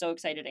good. We're so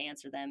excited to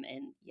answer them,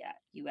 and yeah,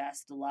 you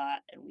asked a lot,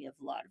 and we have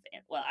a lot of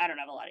well, I don't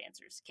have a lot of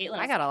answers. Caitlin,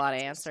 I got a lot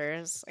of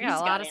answers. I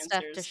got a lot of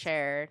stuff to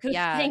share. Good,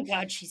 yeah, thank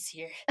God she's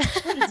here.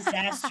 What a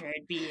disaster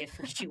it'd be if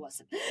she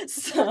wasn't.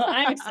 So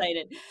I'm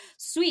excited.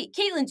 Sweet,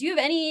 Caitlin, do you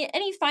have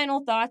any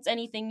final thoughts?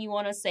 Anything you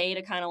want to say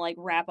to kind of like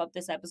wrap up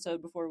this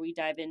episode before we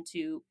dive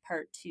into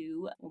part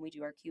 2 when we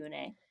do our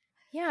Q&A?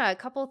 Yeah, a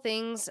couple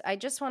things. I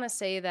just want to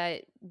say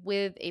that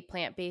with a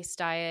plant-based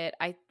diet,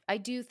 I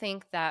do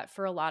think that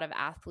for a lot of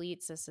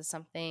athletes, this is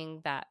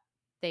something that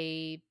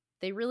they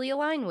really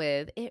align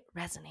with. It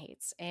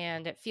resonates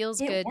and it feels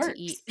good to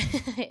eat.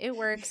 It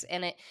works,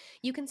 and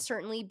you can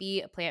certainly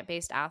be a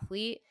plant-based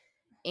athlete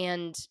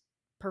and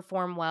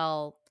perform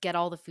well, get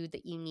all the food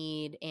that you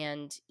need,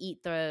 and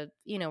eat the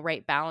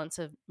right balance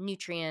of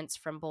nutrients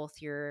from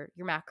both your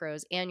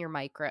macros and your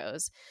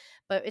micros.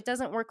 But it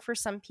doesn't work for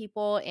some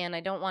people, and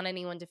I don't want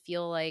anyone to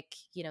feel like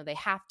they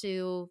have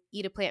to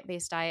eat a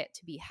plant-based diet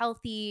to be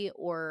healthy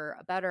or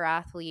a better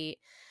athlete.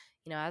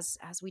 As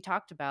we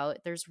talked about,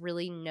 there's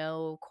really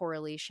no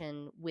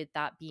correlation with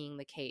that being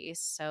the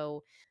case.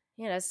 So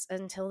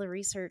until the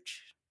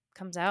research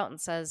comes out and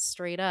says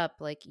straight up,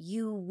 like,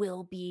 you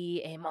will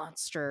be a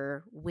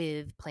monster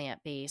with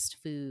plant-based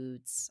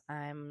foods,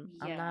 I'm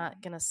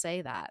not gonna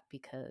say that,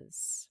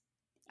 because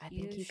I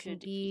think you can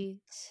be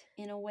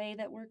in a way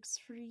that works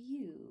for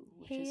you,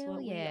 which is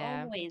what we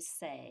always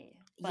say.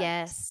 But,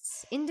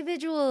 yes,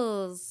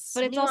 individuals.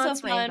 But it's also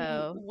fun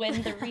rainbow.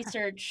 when the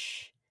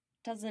research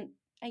doesn't,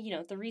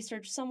 the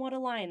research somewhat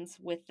aligns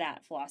with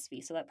that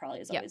philosophy. So that probably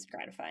is always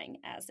gratifying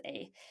as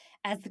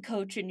the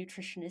coach and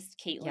nutritionist,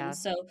 Caitlin. Yeah,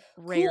 so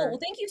rare. Cool. Well,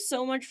 thank you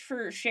so much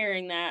for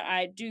sharing that.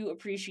 I do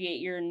appreciate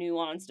your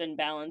nuanced and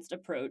balanced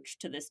approach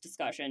to this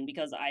discussion,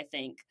 because I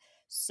think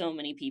so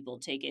many people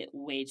take it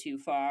way too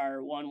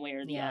far one way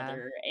or the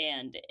other,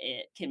 and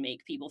it can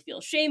make people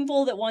feel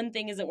shameful that one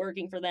thing isn't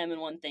working for them and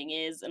one thing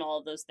is, and all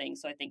of those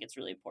things. So I think it's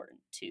really important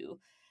to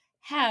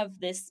have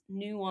this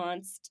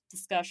nuanced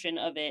discussion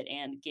of it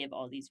and give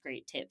all these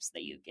great tips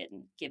that you've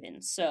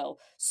given. So,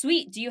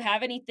 sweet. Do you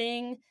have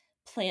anything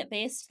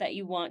plant-based that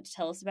you want to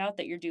tell us about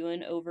that you're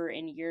doing over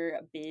in your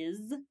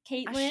biz,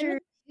 Caitlin? I sure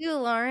do,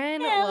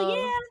 Lauren. Hell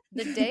yeah.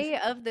 The day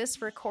of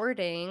this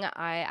recording,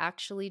 I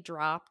actually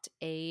dropped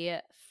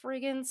a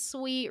friggin'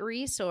 sweet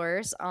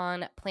resource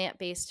on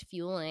plant-based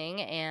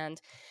fueling,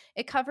 and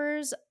it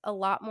covers a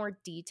lot more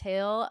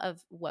detail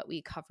of what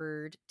we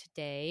covered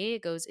today.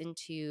 It goes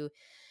into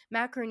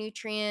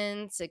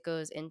macronutrients, it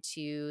goes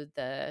into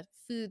the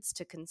foods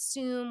to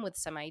consume with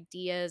some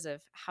ideas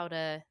of how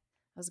to, I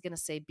was going to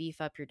say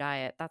beef up your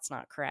diet. That's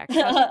not correct.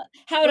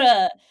 How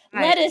to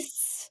let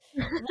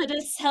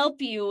us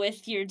help you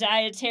with your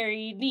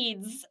dietary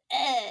needs.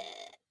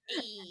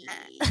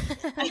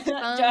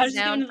 Josh is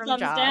giving the thumbs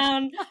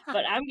down,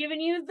 but I'm giving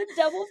you the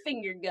double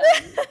finger gun.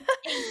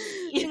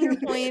 Finger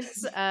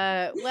points.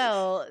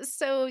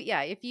 So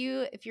yeah, if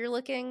you're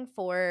looking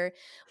for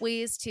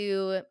ways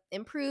to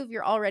improve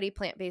your already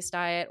plant-based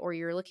diet, or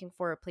you're looking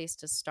for a place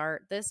to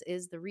start, this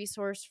is the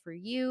resource for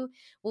you.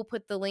 We'll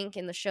put the link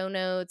in the show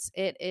notes.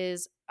 It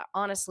is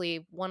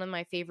honestly one of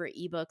my favorite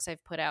ebooks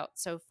I've put out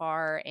so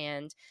far,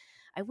 and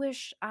I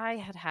wish I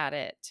had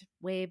it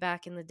way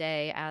back in the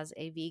day as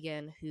a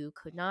vegan who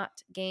could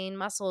not gain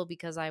muscle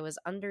because I was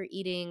under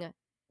eating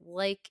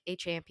like a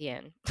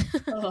champion.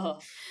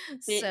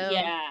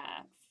 Yeah,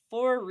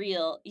 for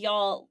real.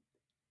 Y'all,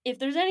 if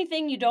there's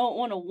anything you don't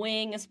want to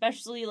wing,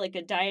 especially like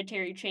a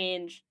dietary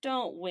change,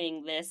 don't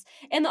wing this.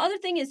 And the other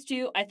thing is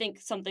too, I think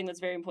something that's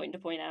very important to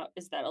point out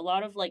is that a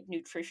lot of like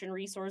nutrition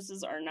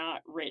resources are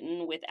not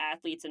written with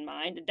athletes in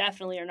mind,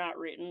 definitely are not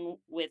written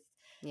with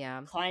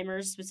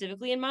climbers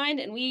specifically in mind.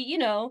 And we,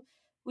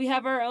 we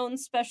have our own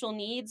special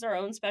needs, our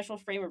own special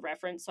frame of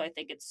reference. So I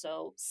think it's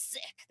so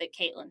sick that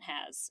Caitlin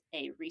has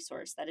a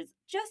resource that is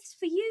just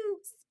for you,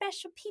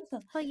 special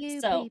people. For you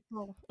So,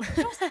 people.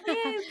 just for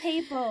you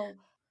people.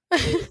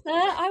 Please, sir,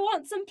 I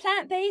want some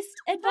plant-based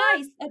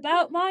advice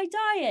about my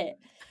diet.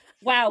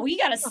 Wow, we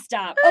gotta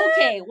stop.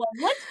 Okay, well,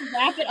 let's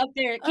wrap it up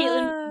there,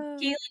 Caitlin.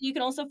 Caitlin, you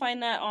can also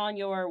find that on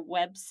your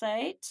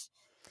website.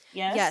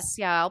 Yes.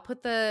 Yeah. I'll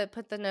put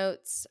the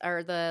notes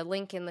or the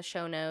link in the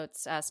show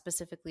notes,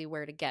 specifically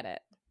where to get it.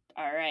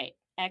 All right.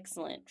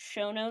 Excellent.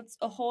 Show notes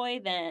ahoy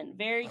then.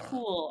 Very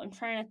cool. I'm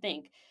trying to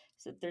think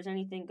if there's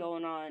anything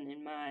going on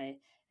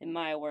in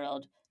my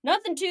world.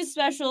 Nothing too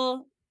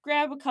special.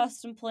 Grab a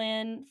custom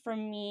plan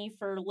from me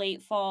for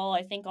late fall.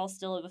 I think I'll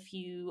still have a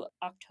few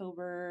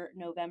October,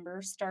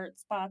 November start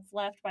spots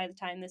left by the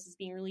time this is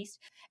being released.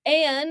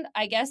 And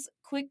I guess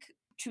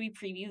should we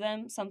preview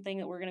them? Something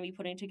that we're going to be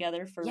putting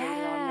together for later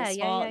on this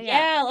fall.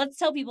 Yeah, let's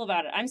tell people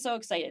about it. I'm so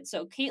excited.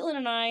 So Caitlin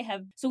and I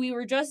we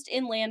were just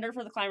in Lander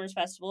for the Climbers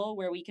Festival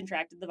where we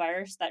contracted the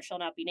virus that shall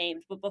not be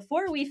named. But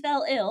before we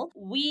fell ill,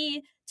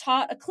 we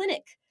taught a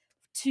clinic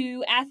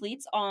to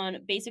athletes on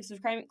basics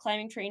of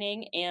climbing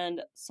training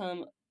and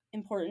some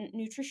important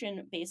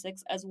nutrition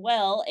basics as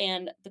well.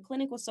 And the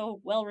clinic was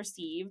so well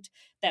received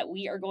that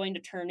we are going to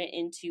turn it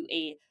into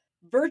a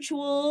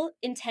virtual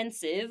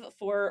intensive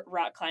for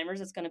rock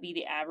climbers. It's going to be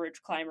the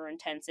average climber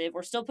intensive.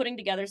 We're still putting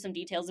together some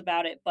details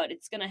about it, but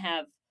it's going to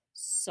have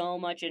so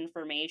much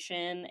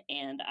information,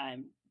 and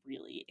I'm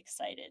really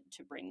excited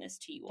to bring this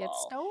to you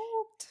all.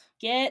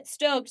 Get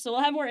stoked. So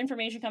we'll have more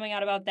information coming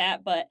out about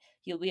that, but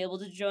you'll be able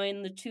to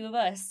join the two of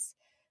us,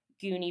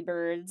 Goonie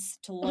Birds,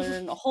 to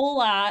learn a whole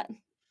lot.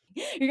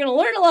 You're going to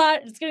learn a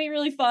lot. It's going to be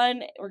really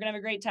fun. We're going to have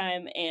a great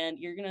time, and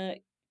you're going to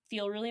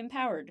feel really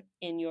empowered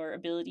in your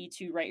ability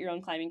to write your own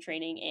climbing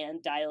training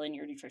and dial in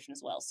your nutrition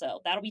as well.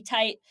 So that'll be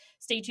tight.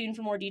 Stay tuned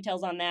for more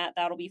details on that.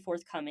 That'll be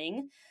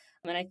forthcoming.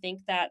 And I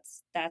think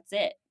that's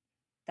it.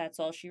 That's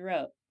all she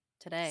wrote.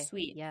 Today.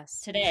 Sweet.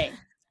 Yes. Today.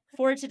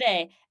 For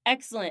today.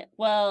 Excellent.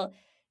 Well,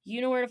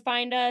 you know where to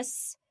find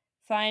us.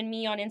 Find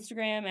me on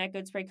Instagram at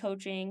Good Spray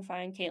Coaching.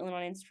 Find Caitlin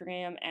on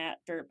Instagram at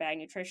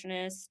Dirtbag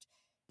Nutritionist.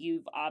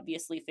 You've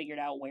obviously figured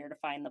out where to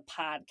find the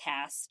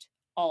podcast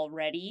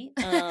already,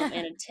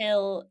 and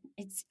until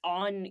it's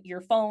on your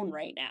phone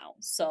right now.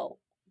 So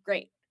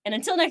great. And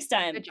until next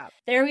time, good job.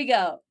 There we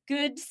go.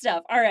 Good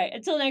stuff. All right.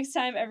 Until next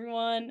time,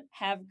 everyone,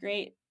 have a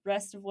great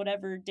rest of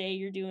whatever day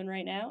you're doing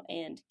right now,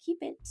 and keep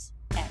it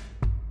at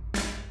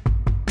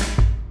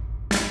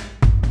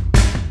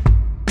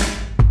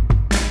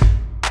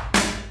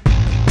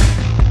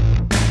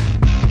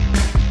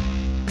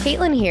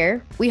Caitlin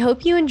here. We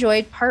hope you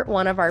enjoyed part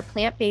 1 of our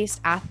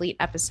plant-based athlete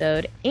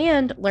episode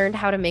and learned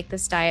how to make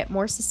this diet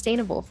more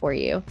sustainable for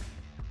you.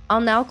 I'll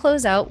now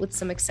close out with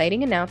some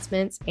exciting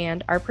announcements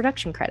and our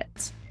production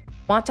credits.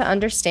 Want to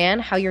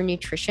understand how your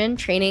nutrition,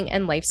 training,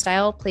 and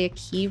lifestyle play a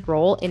key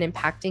role in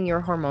impacting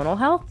your hormonal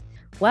health?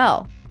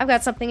 Well, I've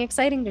got something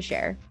exciting to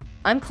share.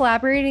 I'm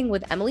collaborating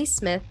with Emily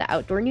Smith, the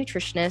outdoor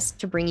nutritionist,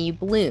 to bring you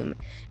Bloom,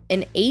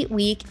 an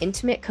 8-week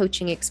intimate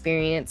coaching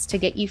experience to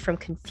get you from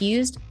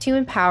confused to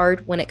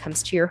empowered when it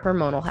comes to your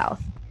hormonal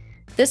health.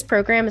 This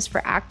program is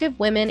for active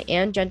women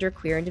and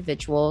genderqueer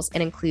individuals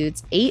and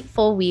includes 8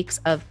 full weeks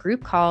of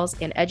group calls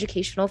and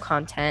educational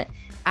content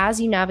as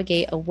you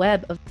navigate a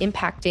web of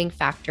impacting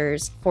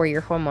factors for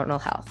your hormonal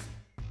health.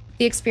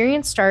 The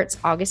experience starts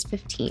August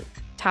 15th.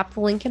 Tap the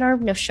link in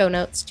our show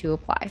notes to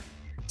apply.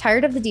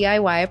 Tired of the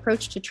DIY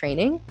approach to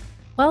training?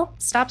 Well,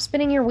 stop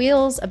spinning your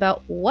wheels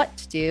about what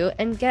to do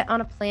and get on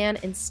a plan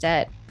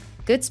instead.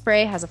 Good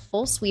Spray has a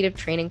full suite of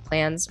training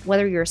plans.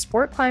 Whether you're a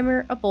sport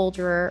climber, a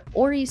boulderer,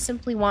 or you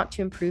simply want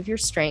to improve your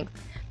strength,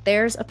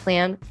 there's a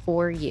plan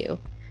for you.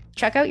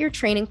 Check out your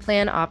training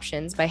plan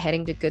options by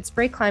heading to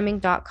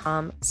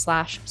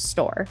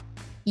goodsprayclimbing.com/store.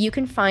 You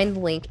can find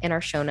the link in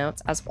our show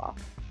notes as well.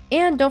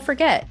 And don't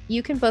forget,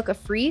 you can book a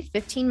free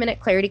 15-minute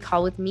clarity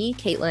call with me,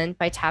 Caitlin,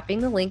 by tapping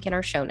the link in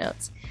our show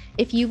notes.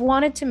 If you've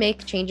wanted to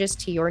make changes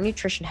to your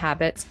nutrition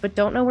habits but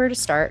don't know where to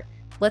start,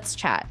 let's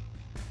chat.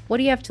 What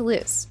do you have to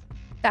lose?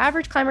 The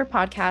Average Climber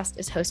podcast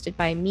is hosted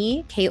by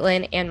me,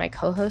 Caitlin, and my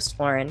co-host,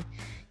 Lauren.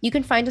 You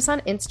can find us on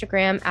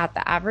Instagram at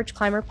The Average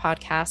Climber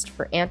Podcast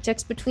for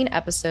antics between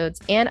episodes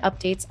and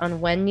updates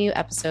on when new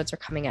episodes are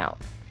coming out.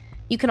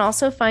 You can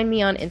also find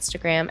me on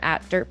Instagram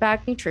at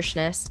Dirtbag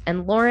Nutritionist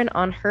and Lauren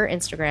on her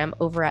Instagram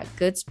over at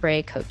Good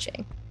Spray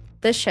Coaching.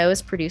 This show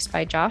is produced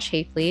by Josh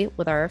Hafley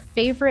with our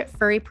favorite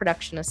furry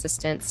production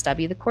assistant,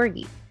 Stubby the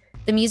Corgi.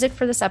 The music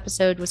for this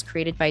episode was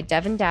created by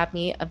Devin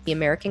Dabney of the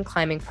American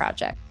Climbing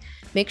Project.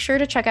 Make sure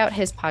to check out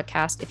his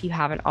podcast if you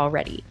haven't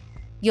already.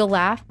 You'll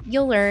laugh,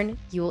 you'll learn,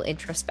 you will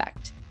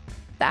introspect.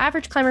 The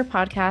Average Climber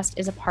podcast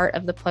is a part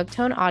of the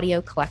Plugtone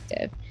Audio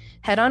Collective.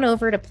 Head on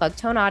over to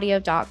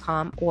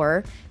plugtoneaudio.com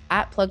or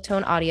at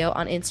Plugtone Audio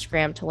on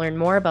Instagram to learn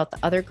more about the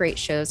other great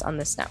shows on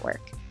this network.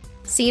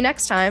 See you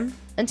next time.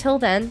 Until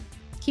then,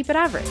 keep it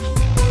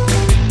average.